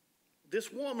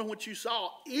this woman, what you saw,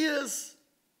 is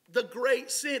the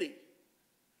great city.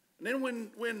 And then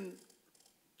when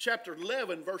chapter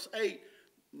 11, verse 8,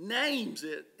 names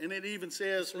it, and it even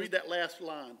says, read that last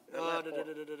line. That last part.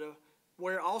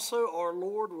 Where also our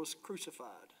Lord was crucified.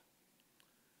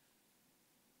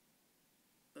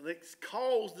 And it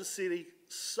calls the city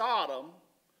Sodom.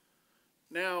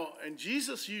 Now, and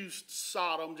Jesus used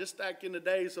Sodom just back in the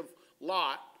days of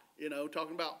Lot,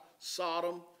 talking about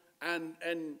Sodom, and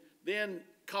then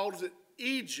calls it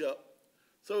Egypt.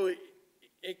 So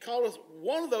it calls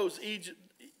one of those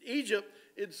Egypt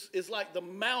is like the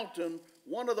mountain,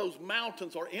 one of those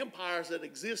mountains or empires that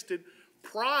existed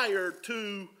prior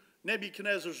to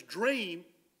Nebuchadnezzar's dream,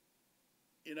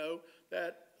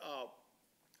 that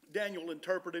Daniel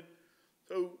interpreted.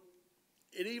 So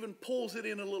it even pulls it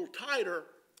in a little tighter,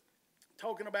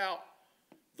 talking about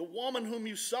the woman whom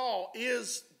you saw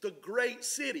is the great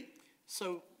city.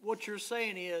 So what you're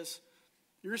saying is,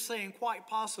 you're saying quite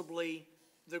possibly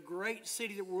the great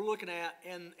city that we're looking at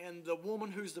and the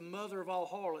woman who's the mother of all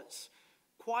harlots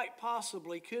quite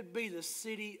possibly could be the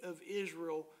city of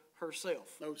Israel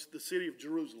herself. No, it's the city of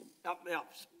Jerusalem.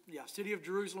 Yeah, city of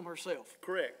Jerusalem herself.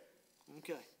 Correct.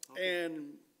 Okay.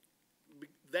 And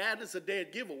that is a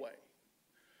dead giveaway.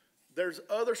 There's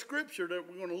other scripture that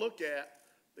we're going to look at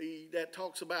that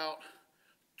talks about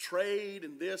trade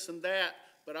and this and that.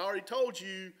 But I already told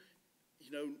you,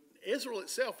 Israel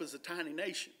itself is a tiny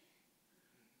nation.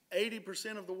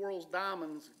 80% of the world's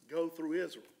diamonds go through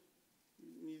Israel.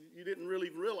 You didn't really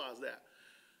realize that.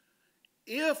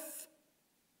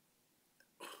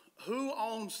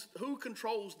 Who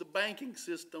controls the banking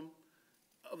system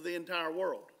of the entire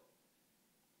world?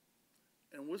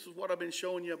 And this is what I've been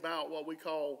showing you about what we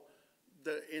call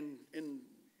in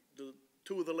the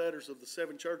 2 of the letters of the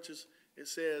 7 churches. It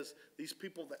says these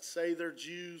people that say they're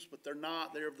Jews, but they're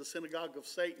not. They're of the synagogue of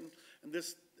Satan. And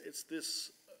it's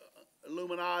this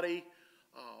Illuminati.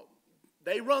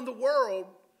 They run the world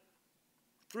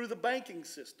through the banking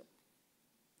system.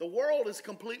 The world is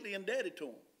completely indebted to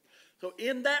them. So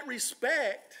in that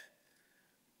respect,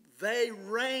 they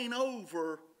reign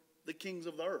over the kings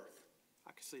of the earth.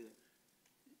 I can see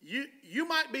that. You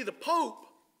might be the Pope,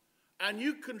 and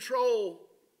you control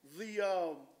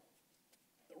the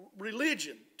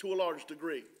religion to a large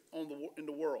degree in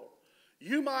the world.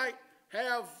 You might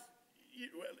have,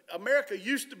 America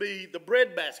used to be the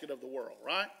breadbasket of the world,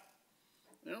 right?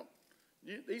 You know,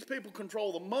 these people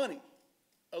control the money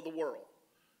of the world.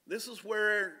 This is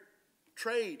where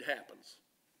trade happens.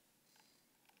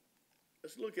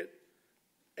 Let's look at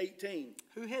 18.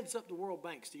 Who heads up the world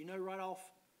banks? Do you know right off?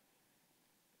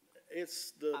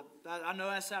 It's the I know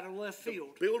that's out of left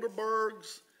field.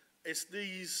 Bilderbergs. It's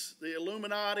the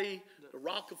Illuminati, the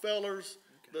Rockefellers,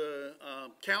 okay.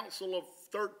 The Council of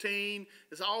 13.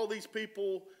 It's all these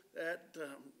people that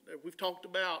we've talked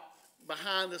about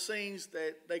behind the scenes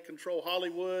that they control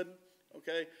Hollywood,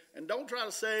 okay? And don't try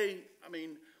to say, I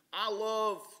mean, I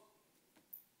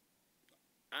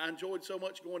enjoyed so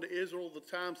much going to Israel the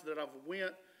times that I've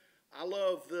went. I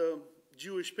love the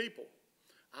Jewish people.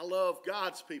 I love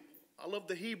God's people. I love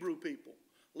the Hebrew people.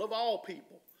 I love all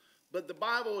people. But the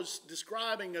Bible is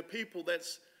describing a people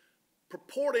that's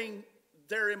purporting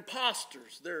they're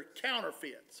imposters, they're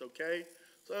counterfeits, okay?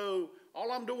 So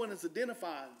all I'm doing is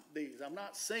identifying these. I'm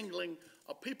not singling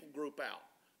a people group out,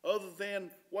 other than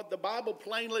what the Bible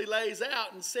plainly lays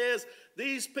out and says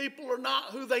these people are not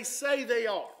who they say they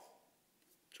are.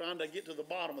 Trying to get to the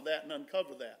bottom of that and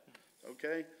uncover that,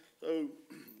 okay? So,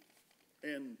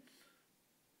 and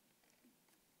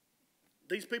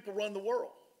these people run the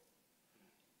world.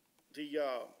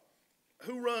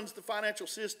 Who runs the financial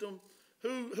system?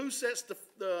 Who sets the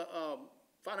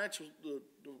financial the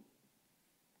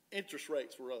interest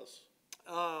rates for us?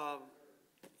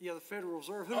 Yeah, the Federal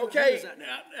Reserve. Who is that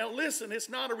now? Now listen, it's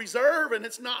not a reserve and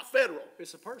it's not federal.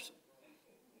 It's a person.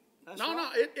 That's no,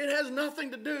 right. No, it has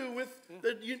nothing to do with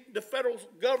the federal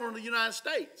government of the United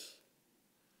States.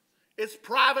 It's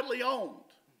privately owned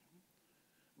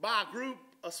by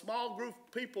a small group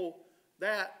of people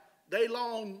that they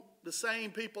loan. The same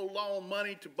people loan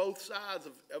money to both sides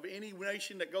of any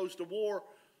nation that goes to war.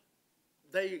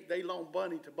 They loan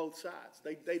money to both sides.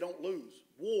 They don't lose.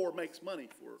 War makes money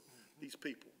for these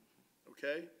people,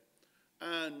 okay?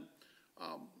 And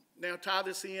now tie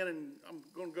this in, and I'm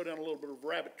going to go down a little bit of a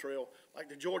rabbit trail, like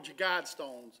the Georgia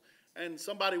Guidestones. And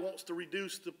somebody wants to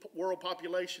reduce the world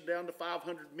population down to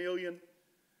 500 million.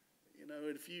 You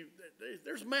know,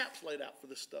 there's maps laid out for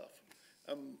this stuff.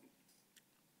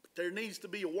 There needs to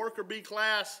be a worker bee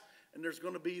class, and there's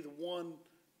going to be the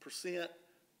 1%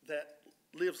 that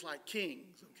lives like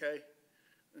kings, okay?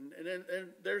 And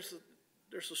there's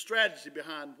a strategy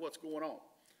behind what's going on.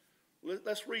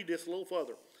 Let's read this a little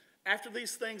further. After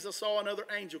these things I saw another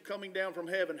angel coming down from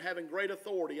heaven, having great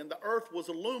authority, and the earth was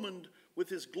illumined with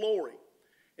his glory.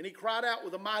 And he cried out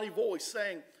with a mighty voice,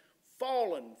 saying,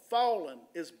 Fallen, fallen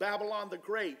is Babylon the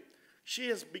Great. She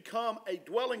has become a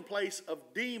dwelling place of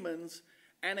demons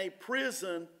and a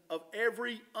prison of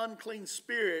every unclean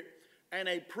spirit and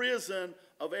a prison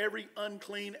of every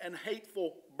unclean and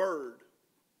hateful bird.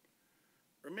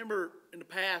 Remember in the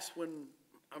past when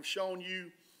I've shown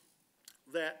you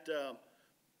that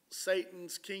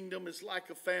Satan's kingdom is like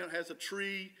has a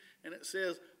tree, and it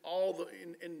says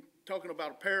in talking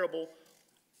about a parable,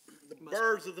 the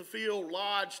birds of the field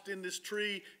lodged in this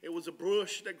tree. It was a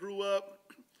bush that grew up,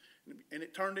 and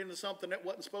it turned into something that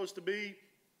wasn't supposed to be.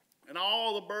 And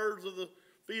all the birds of the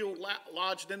field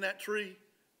lodged in that tree.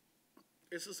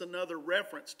 This is another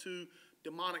reference to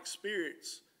demonic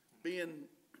spirits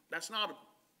that's not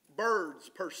birds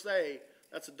per se,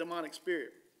 that's a demonic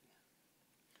spirit.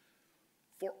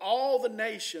 For all the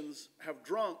nations have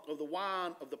drunk of the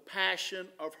wine of the passion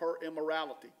of her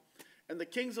immorality. And the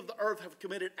kings of the earth have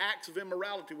committed acts of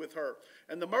immorality with her.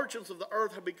 And the merchants of the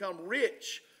earth have become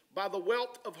rich by the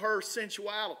wealth of her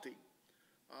sensuality.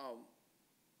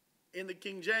 In the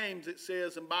King James, it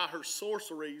says, and by her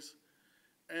sorceries,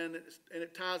 and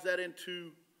it ties that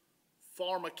into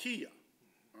pharmakia,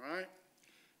 all right?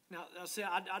 Now see,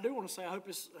 I do want to say, I hope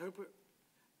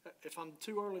if I'm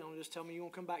too early on, just tell me you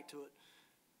won't come back to it.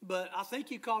 But I think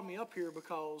you called me up here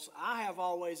because I have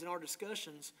always, in our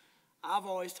discussions, I've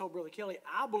always told Brother Kelly,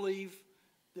 I believe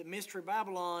that Mystery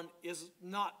Babylon is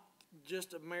not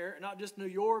just not just New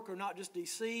York or not just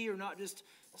D.C. or not just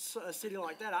a city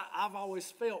like that. I've always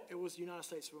felt it was the United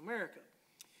States of America.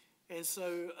 And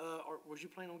so, was you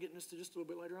planning on getting this to just a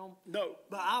little bit later on? No.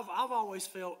 But I've always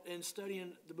felt in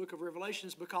studying the book of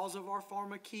Revelations, because of our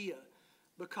pharmakia,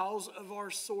 because of our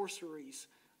sorceries,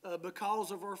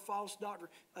 because of our false doctrine,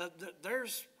 I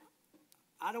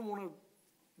don't want to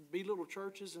belittle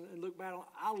churches and look bad on.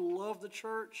 I love the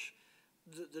church.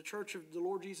 the Church of the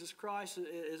Lord Jesus Christ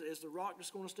is the rock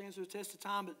that's going to stand through the test of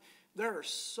time. But there are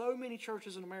so many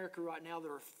churches in America right now that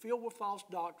are filled with false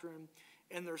doctrine,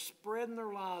 and they're spreading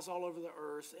their lies all over the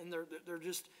earth, and they're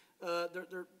just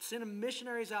they're sending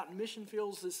missionaries out in mission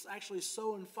fields that's actually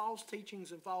sowing false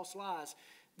teachings and false lies.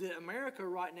 That America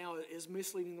right now is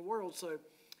misleading the world. So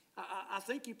I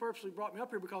think you purposely brought me up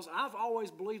here because I've always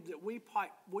believed that we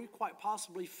quite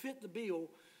possibly fit the bill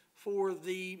for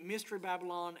the Mystery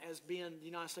Babylon as being the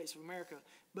United States of America.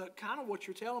 But kind of what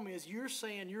you're telling me is you're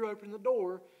saying you're opening the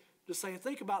door to saying,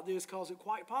 think about this, because it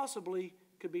quite possibly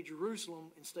could be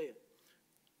Jerusalem instead.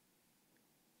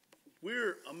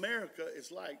 America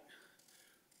is like,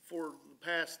 for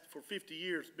 50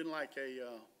 years, been like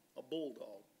a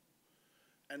bulldog.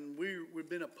 And we've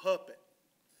been a puppet.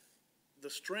 The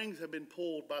strings have been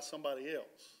pulled by somebody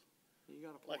else. You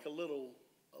got a point. Like a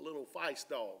little feist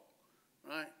dog,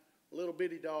 right? A little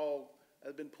bitty dog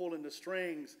has been pulling the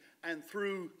strings, and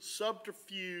through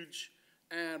subterfuge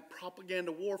and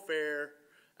propaganda warfare,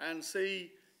 and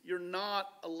see, you're not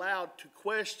allowed to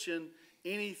question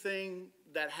anything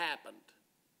that happened.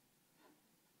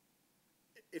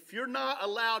 If you're not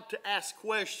allowed to ask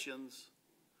questions,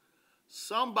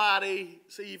 somebody,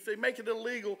 see, if they make it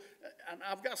illegal, and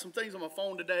I've got some things on my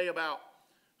phone today about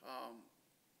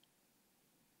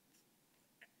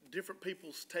different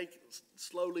people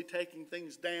slowly taking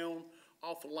things down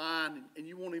off the line, and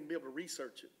you won't even be able to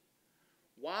research it.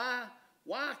 Why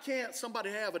can't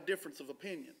somebody have a difference of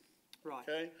opinion? Right.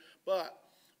 Okay? But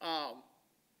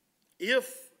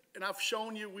and I've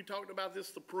shown you, we talked about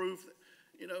this, the proof,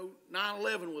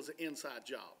 9/11 was an inside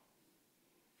job.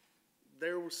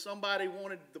 There was somebody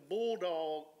wanted the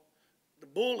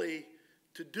bully,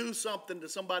 to do something to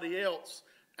somebody else,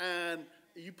 and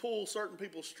you pull certain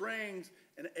people's strings,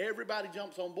 and everybody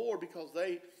jumps on board because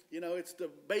it's the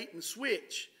bait and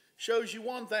switch. Shows you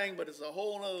one thing, but it's a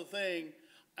whole other thing,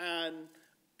 and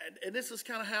this is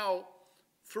kind of how,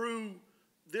 through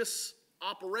this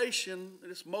operation,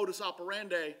 this modus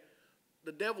operandi,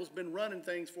 the devil's been running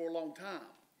things for a long time.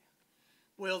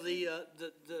 Well, the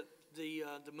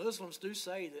Muslims do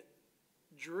say that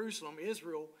Jerusalem,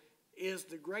 Israel, is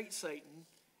the great Satan,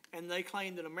 and they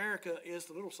claim that America is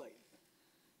the little Satan.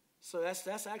 So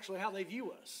that's actually how they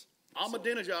view us.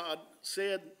 Ahmadinejad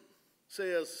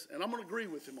says, and I'm going to agree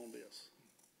with him on this.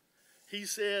 He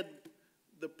said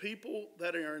the people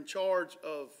that are in charge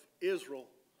of Israel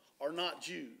are not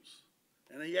Jews.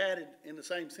 And he added in the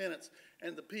same sentence,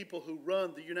 and the people who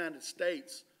run the United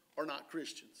States are not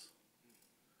Christians.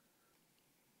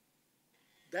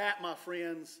 That, my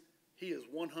friends, he is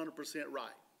 100% right.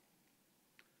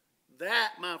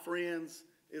 That, my friends,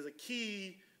 is a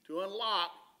key to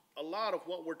unlock a lot of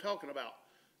what we're talking about.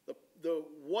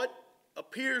 What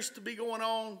appears to be going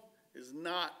on is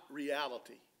not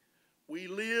reality. We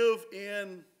live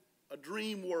in a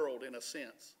dream world, in a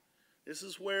sense. This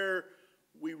is where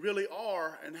we really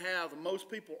are, and most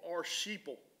people are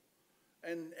sheeple.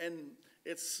 And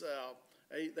it's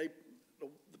the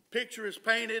picture is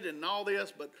painted and all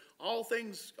this, but all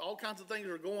kinds of things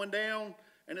are going down,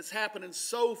 and it's happening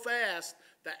so fast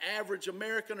the average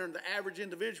American or the average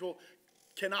individual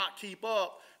cannot keep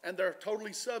up, and they're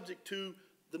totally subject to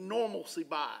the normalcy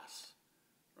bias,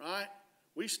 right?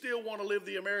 We still want to live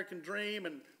the American dream,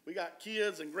 and we got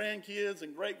kids and grandkids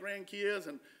and great-grandkids,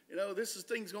 and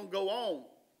things going to go on.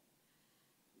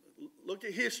 Look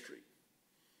at history,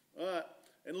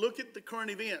 and look at the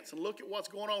current events, and look at what's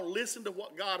going on. Listen to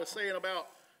what God is saying about,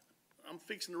 I'm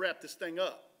fixing to wrap this thing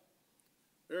up.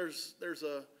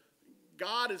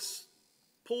 God has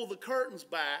pulled the curtains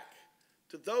back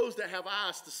to those that have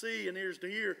eyes to see and ears to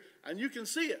hear, and you can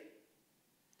see it.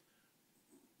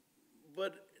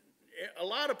 But a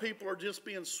lot of people are just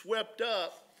being swept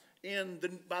up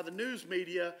by the news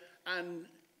media and,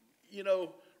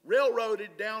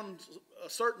 railroaded down a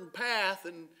certain path,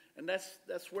 and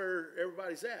that's where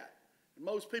everybody's at. And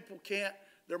most people can't,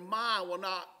 their mind will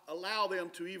not allow them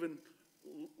to even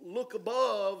look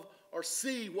above or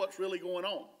see what's really going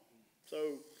on.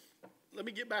 So let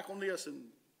me get back on this, and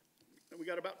we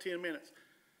got about 10 minutes.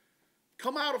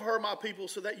 Come out of her, my people,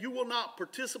 so that you will not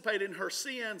participate in her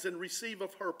sins and receive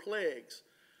of her plagues.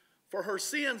 For her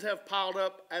sins have piled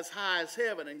up as high as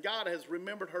heaven, and God has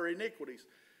remembered her iniquities.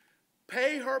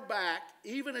 Pay her back,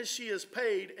 even as she is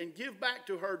paid, and give back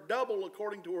to her double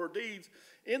according to her deeds.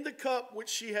 In the cup which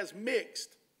she has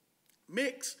mixed,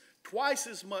 mix twice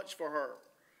as much for her.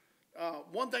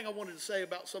 One thing I wanted to say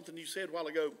about something you said a while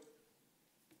ago,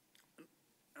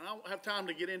 and I don't have time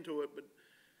to get into it, but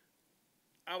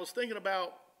I was thinking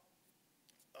about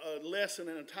a lesson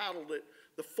entitled it,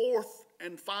 The Fourth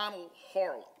and Final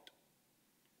Harlot.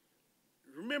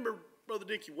 remember, Brother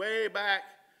Dickie, way back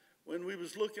when we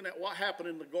was looking at what happened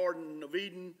in the Garden of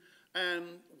Eden, and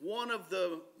one of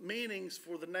the meanings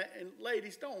for and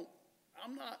ladies,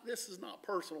 this is not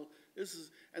personal,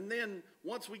 and then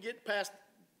once we get past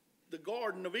the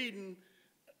Garden of Eden,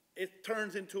 it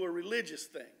turns into a religious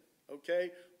thing,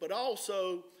 okay? But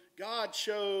also, God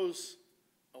chose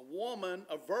a woman,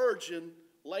 a virgin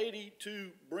lady,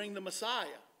 to bring the Messiah,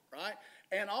 right?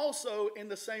 And also, in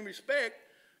the same respect,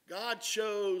 God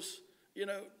chose,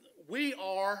 we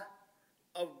are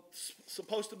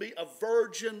supposed to be a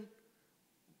virgin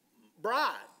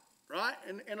bride, right?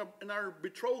 In our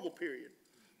betrothal period.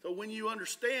 So when you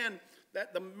understand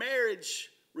that the marriage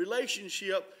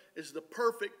relationship is the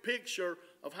perfect picture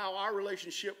of how our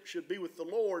relationship should be with the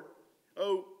Lord,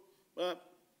 the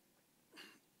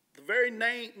very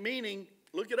meaning,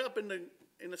 look it up in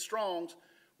the Strong's,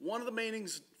 one of the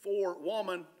meanings for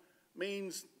woman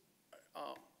means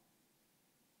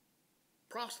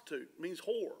prostitute, means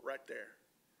whore right there.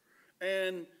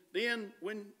 And then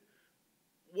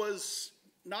was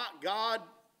not God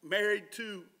married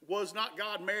to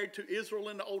Israel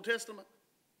in the Old Testament?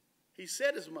 He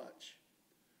said as much.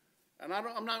 And I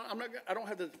don't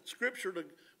have the scripture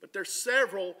but there's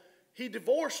several. He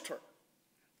divorced her.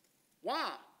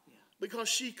 Why? Yeah. Because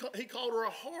he called her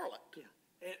a harlot. Yeah.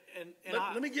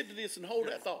 Let me get to this and hold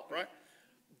that thought, right?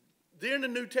 Then in the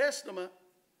New Testament,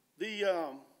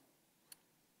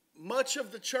 much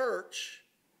of the church,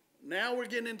 now we're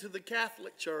getting into the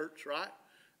Catholic Church, right?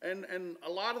 And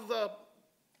a lot of the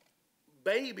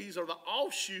babies or the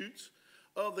offshoots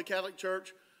of the Catholic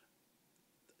Church,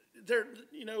 they're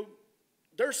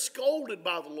scolded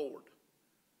by the Lord.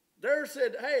 They're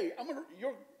said, hey, I'm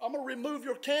gonna remove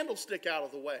your candlestick out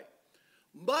of the way.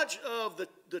 Much of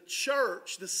the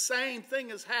church, the same thing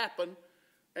has happened,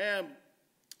 and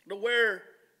to where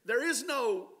there is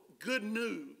no good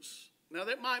news. Now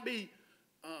that might be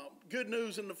good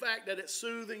news in the fact that it's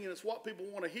soothing and it's what people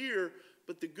want to hear,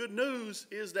 but the good news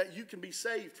is that you can be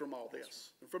saved from all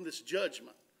this, from this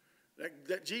judgment,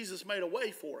 that Jesus made a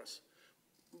way for us.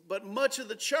 But much of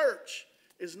the church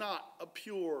is not a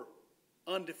pure,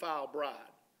 undefiled bride.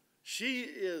 She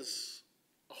is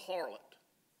a harlot.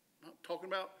 I'm not talking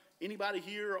about anybody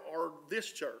here or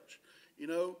this church,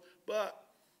 But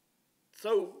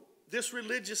so this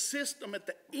religious system at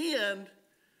the end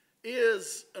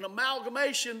is an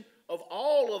amalgamation of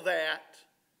all of that,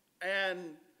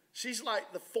 and she's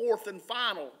like the fourth and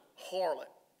final harlot,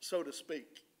 so to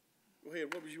speak. Go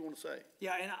ahead. What did you want to say?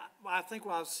 Yeah, and I think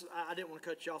I didn't want to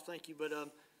cut you off. Thank you, but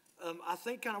I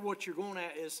think kind of what you're going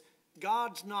at is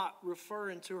God's not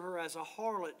referring to her as a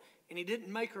harlot, and He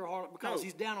didn't make her a harlot because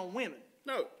He's down on women.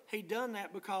 No. He done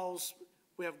that because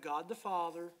we have God the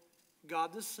Father,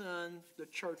 God the Son, the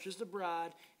church is the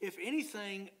bride. If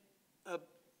anything,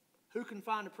 who can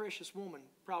find a precious woman?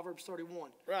 Proverbs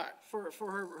 31. Right. For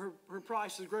her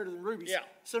price is greater than rubies. Yeah.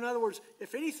 So in other words,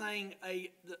 if anything,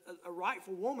 a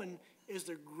rightful woman is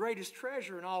the greatest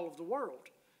treasure in all of the world.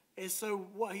 And so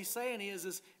what he's saying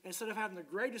is instead of having the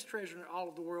greatest treasure in all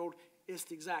of the world, it's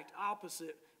the exact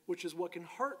opposite, which is what can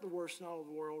hurt the worst in all of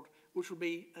the world, which would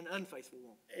be an unfaithful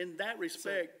woman. In that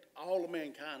respect, all of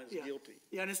mankind is guilty.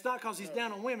 Yeah, and it's not because he's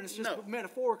down on women. It's just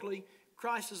metaphorically,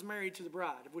 Christ is married to the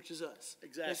bride, which is us.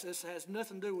 Exactly. This has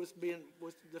nothing to do with being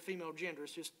with the female gender.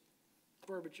 It's just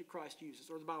verbiage that Christ uses,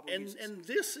 or the Bible uses. And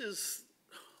this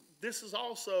is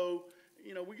also,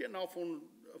 we're getting off on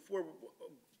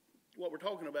what we're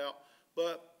talking about,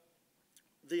 but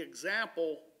the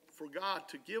example for God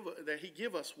that He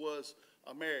give us was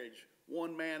a marriage,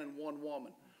 one man and one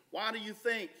woman. Why do you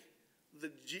think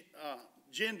the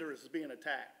gender is being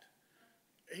attacked?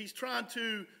 He's trying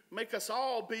to make us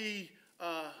all be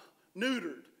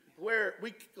neutered,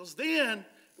 because then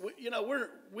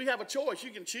we have a choice.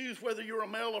 You can choose whether you're a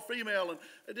male or female.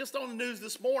 And just on the news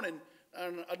this morning,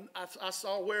 I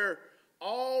saw where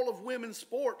all of women's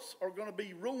sports are going to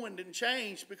be ruined and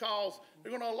changed because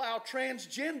they're going to allow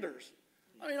transgenders.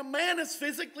 I mean, a man is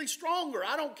physically stronger.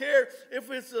 I don't care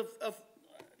if it's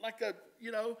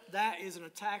That is an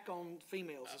attack on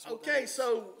females. Okay,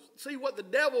 so see what the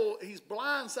devil, he's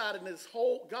blindsided in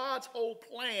God's whole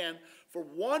plan for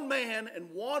one man and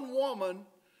one woman,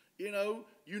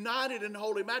 united in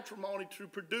holy matrimony to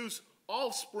produce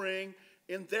offspring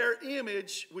in their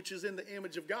image, which is in the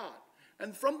image of God.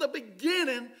 And from the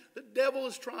beginning, the devil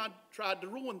has tried to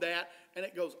ruin that, and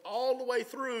it goes all the way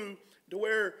through to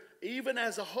where even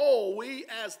as a whole, we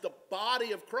as the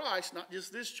body of Christ, not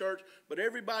just this church, but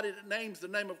everybody that names the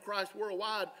name of Christ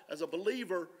worldwide as a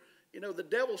believer, the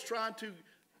devil's trying to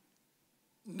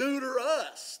neuter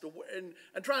us and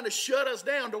trying to shut us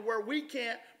down to where we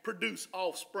can't produce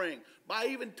offspring by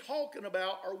even talking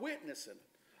about or witnessing.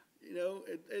 You know,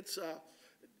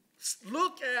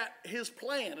 look at his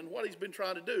plan and what he's been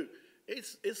trying to do.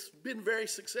 It's been very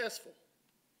successful.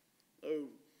 So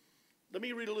let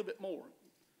me read a little bit more.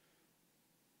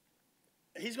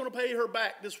 He's going to pay her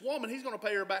back. This woman, he's going to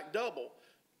pay her back double,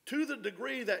 to the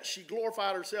degree that she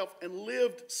glorified herself and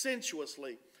lived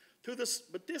sensuously.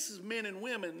 But this is men and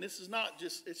women. This is not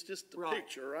just, it's just a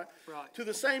picture, right? Right. To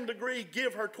the same degree,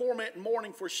 give her torment and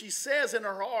mourning, for she says in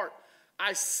her heart,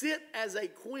 I sit as a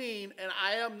queen and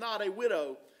I am not a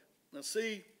widow. Now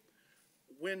see,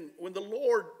 when the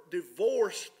Lord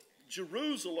divorced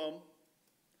Jerusalem,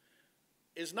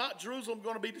 is not Jerusalem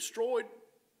going to be destroyed?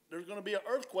 There's going to be an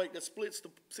earthquake that splits the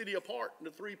city apart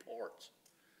into 3 parts.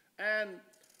 And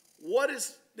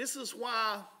this is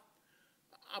why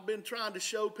I've been trying to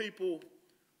show people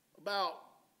about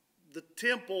the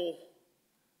temple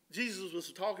Jesus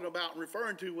was talking about and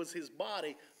referring to was his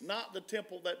body, not the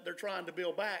temple that they're trying to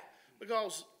build back.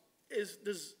 Because is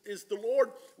the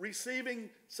Lord receiving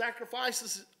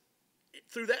sacrifices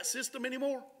through that system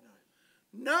anymore?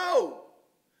 No.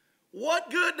 What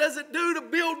good does it do to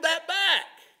build that back?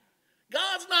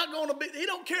 God's not going to be, he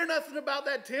don't care nothing about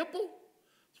that temple.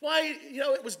 That's why,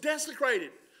 it was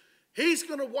desecrated. He's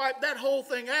going to wipe that whole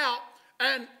thing out.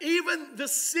 And even the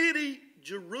city,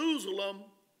 Jerusalem,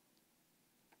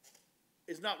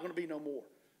 is not going to be no more.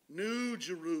 New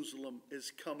Jerusalem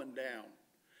is coming down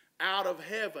out of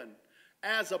heaven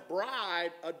as a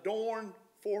bride adorned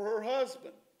for her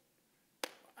husband.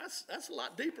 That's a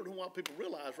lot deeper than what people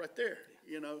realize right there,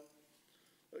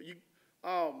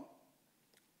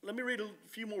 Let me read a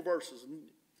few more verses.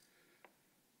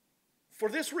 For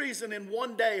this reason, in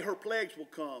one day her plagues will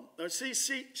come. Now, see,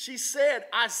 she said,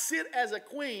 I sit as a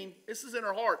queen, this is in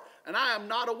her heart, and I am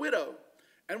not a widow,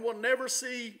 and will never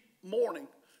see mourning.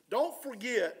 Don't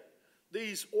forget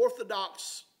these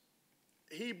Orthodox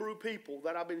Hebrew people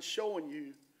that I've been showing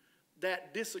you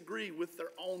that disagree with their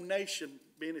own nation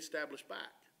being established back.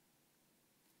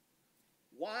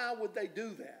 Why would they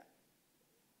do that?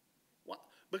 Why?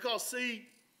 Because, see,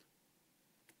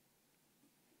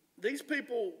 these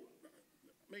people,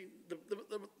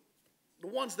 the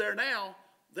ones there now,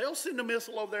 they'll send a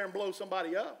missile over there and blow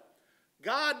somebody up.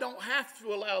 God don't have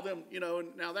to allow them,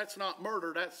 now that's not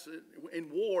murder. That's in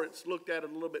war, it's looked at a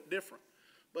little bit different.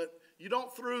 But you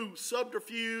don't, through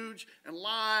subterfuge and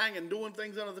lying and doing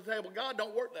things under the table. God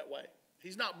don't work that way.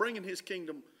 He's not bringing his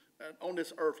kingdom on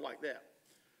this earth like that.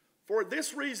 For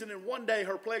this reason, in one day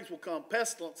her plagues will come,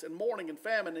 pestilence and mourning and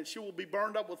famine, and she will be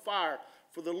burned up with fire.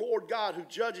 For the Lord God who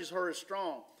judges her is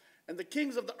strong. And the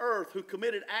kings of the earth who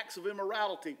committed acts of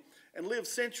immorality and lived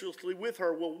sensuously with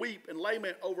her will weep and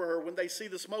lament over her when they see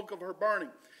the smoke of her burning,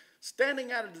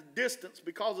 standing at a distance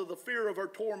because of the fear of her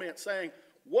torment, saying,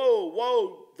 Woe,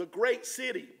 woe, the great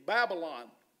city, Babylon,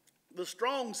 the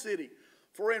strong city,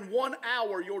 for in 1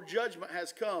 hour your judgment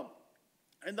has come.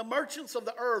 And the merchants of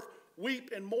the earth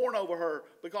weep and mourn over her,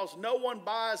 because no one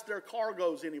buys their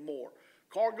cargoes anymore.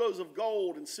 Cargoes of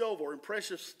gold and silver and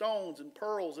precious stones and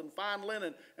pearls and fine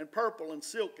linen and purple and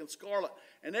silk and scarlet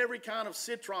and every kind of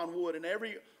citron wood and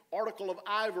every article of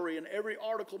ivory and every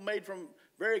article made from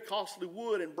very costly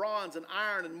wood and bronze and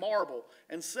iron and marble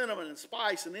and cinnamon and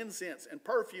spice and incense and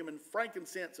perfume and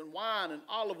frankincense and wine and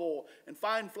olive oil and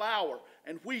fine flour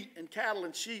and wheat and cattle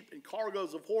and sheep and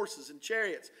cargoes of horses and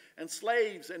chariots and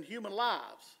slaves and human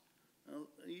lives.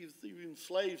 Even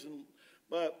slaves,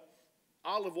 but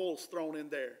olive oil's thrown in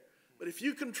there. But if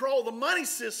you control the money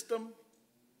system,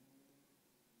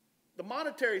 the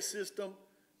monetary system,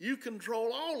 you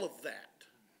control all of that.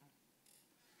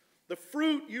 The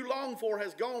fruit you long for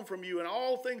has gone from you, and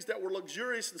all things that were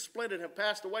luxurious and splendid have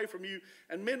passed away from you,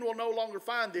 and men will no longer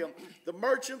find them. The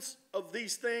merchants of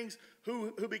these things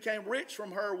who became rich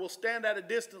from her will stand at a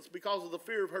distance because of the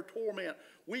fear of her torment,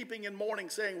 weeping and mourning,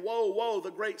 saying, Woe, woe, the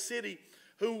great city,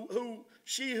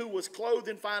 she who was clothed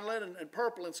in fine linen and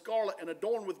purple and scarlet and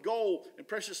adorned with gold and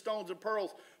precious stones and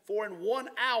pearls. For in 1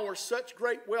 hour such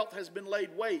great wealth has been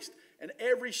laid waste, and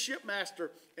every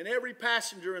shipmaster and every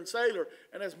passenger and sailor,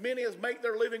 and as many as make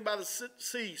their living by the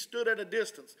sea, stood at a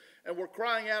distance and were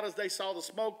crying out as they saw the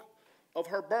smoke of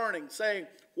her burning, saying,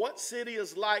 What city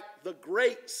is like the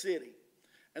great city?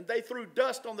 And they threw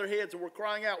dust on their heads and were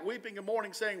crying out, weeping and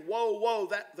mourning, saying, Woe, woe,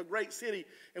 that the great city,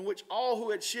 in which all who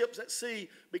had ships at sea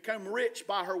became rich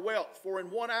by her wealth. For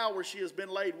in 1 hour she has been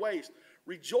laid waste.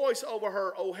 Rejoice over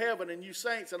her, O heaven, and you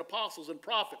saints and apostles and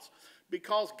prophets,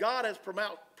 because God has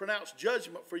pronounced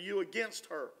judgment for you against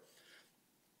her.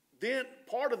 Then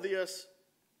part of this,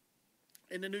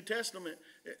 In the New Testament,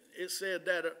 it said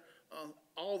that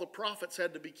all the prophets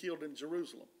had to be killed in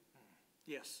Jerusalem.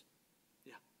 Yes.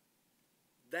 Yeah.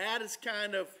 That is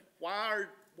kind of why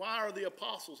are the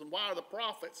apostles and why are the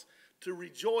prophets to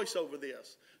rejoice over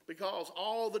this? Because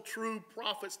all the true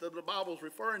prophets that the Bible is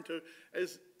referring to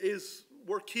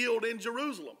were killed in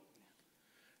Jerusalem.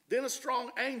 Then a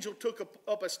strong angel took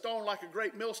up a stone like a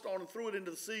great millstone and threw it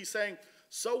into the sea, saying,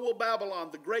 "So will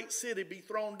Babylon, the great city, be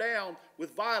thrown down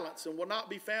with violence and will not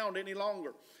be found any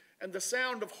longer. And the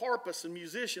sound of harpists and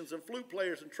musicians and flute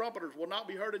players and trumpeters will not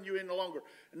be heard in you any longer.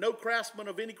 And no craftsman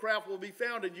of any craft will be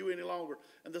found in you any longer.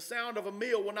 And the sound of a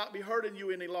mill will not be heard in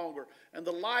you any longer. And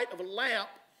the light of a lamp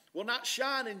will not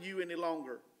shine in you any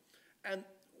longer." And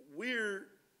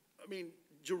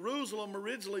Jerusalem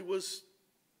originally was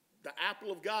the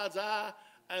apple of God's eye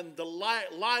and the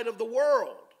light of the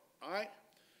world. All right?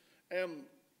 And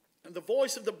the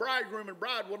voice of the bridegroom and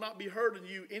bride will not be heard in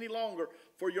you any longer,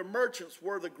 for your merchants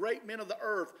were the great men of the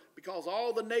earth, because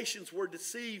all the nations were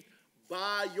deceived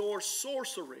by your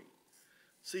sorcery.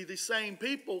 See, the same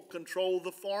people control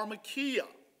the pharmakia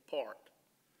part.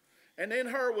 And in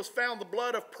her was found the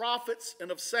blood of prophets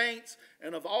and of saints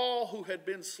and of all who had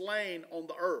been slain on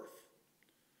the earth.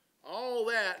 All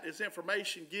that is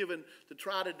information given to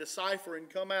try to decipher and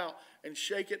come out and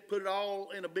shake it, put it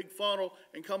all in a big funnel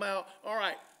and come out. All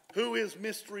right, who is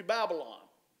Mystery Babylon?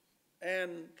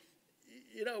 And,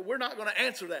 we're not going to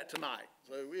answer that tonight.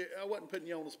 So I wasn't putting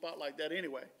you on the spot like that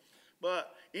anyway.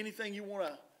 But anything you want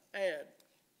to add?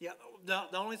 Yeah,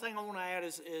 the only thing I want to add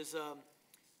is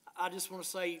I just want to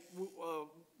say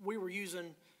we were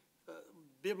using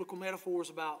biblical metaphors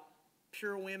about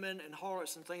pure women and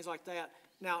harlots and things like that.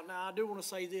 Now I do want to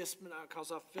say this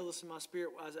because I feel this in my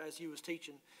spirit as you was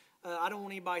teaching. I don't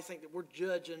want anybody to think that we're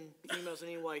judging females in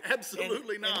any way.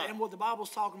 Absolutely not. And what the Bible's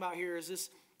talking about here is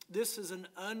this is an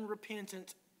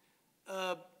unrepentant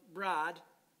bride,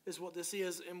 is what this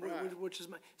is, and right. Which is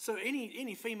so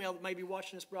any female that may be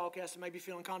watching this broadcast and may be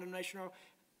feeling condemnation, or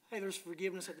hey, there's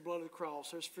forgiveness at the blood of the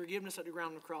cross. There's forgiveness at the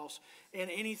ground of the cross.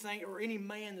 And anything, or any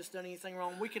man that's done anything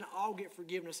wrong, we can all get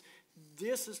forgiveness.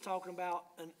 This is talking about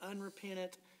an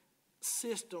unrepentant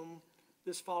system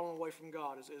that's fallen away from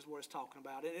God, is what it's talking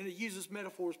about. And it uses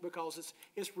metaphors because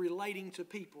it's relating to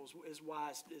people is why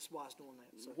it's doing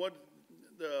that. So. What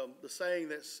the saying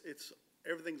that it's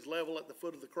everything's level at the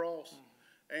foot of the cross,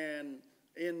 and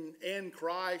in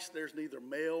Christ there's neither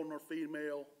male nor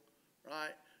female,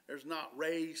 right? There's not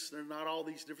race. There's not all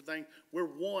these different things. We're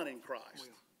one in Christ,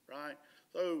 right?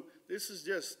 So this is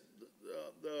just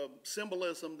the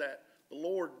symbolism that the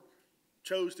Lord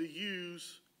chose to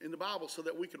use in the Bible so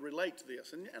that we could relate to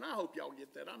this. And I hope y'all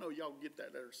get that. I know y'all get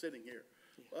that are sitting here.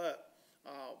 Yeah.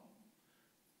 But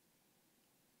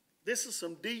this is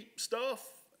some deep stuff,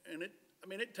 and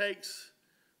it takes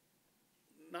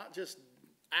not just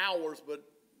hours, but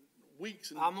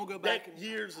weeks and I'm gonna go back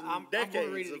years and I'm decades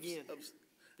gonna read it again.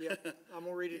 Yeah, I'm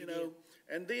gonna read it again.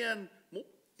 And then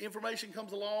information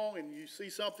comes along, and you see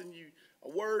something, a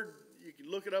word, you can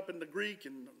look it up in the Greek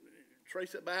and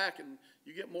trace it back, and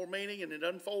you get more meaning, and it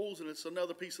unfolds, and it's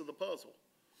another piece of the puzzle.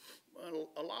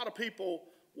 A lot of people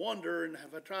wonder and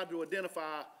have tried to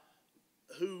identify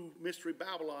who Mystery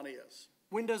Babylon is.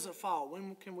 When does it fall?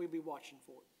 When can we be watching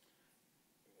for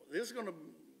it? This is going to,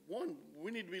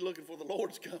 we need to be looking for the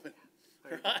Lord's coming.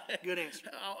 Right? Good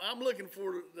answer. I'm looking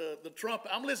for the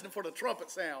trumpet. I'm listening for the trumpet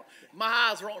sound. My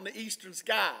eyes are on the eastern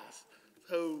skies.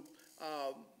 So,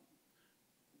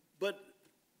 but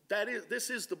this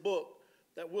is the book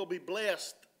that will be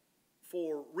blessed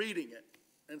for reading it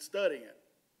and studying it.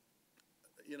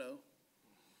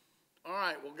 All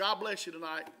right. Well, God bless you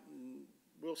tonight.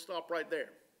 We'll stop right there.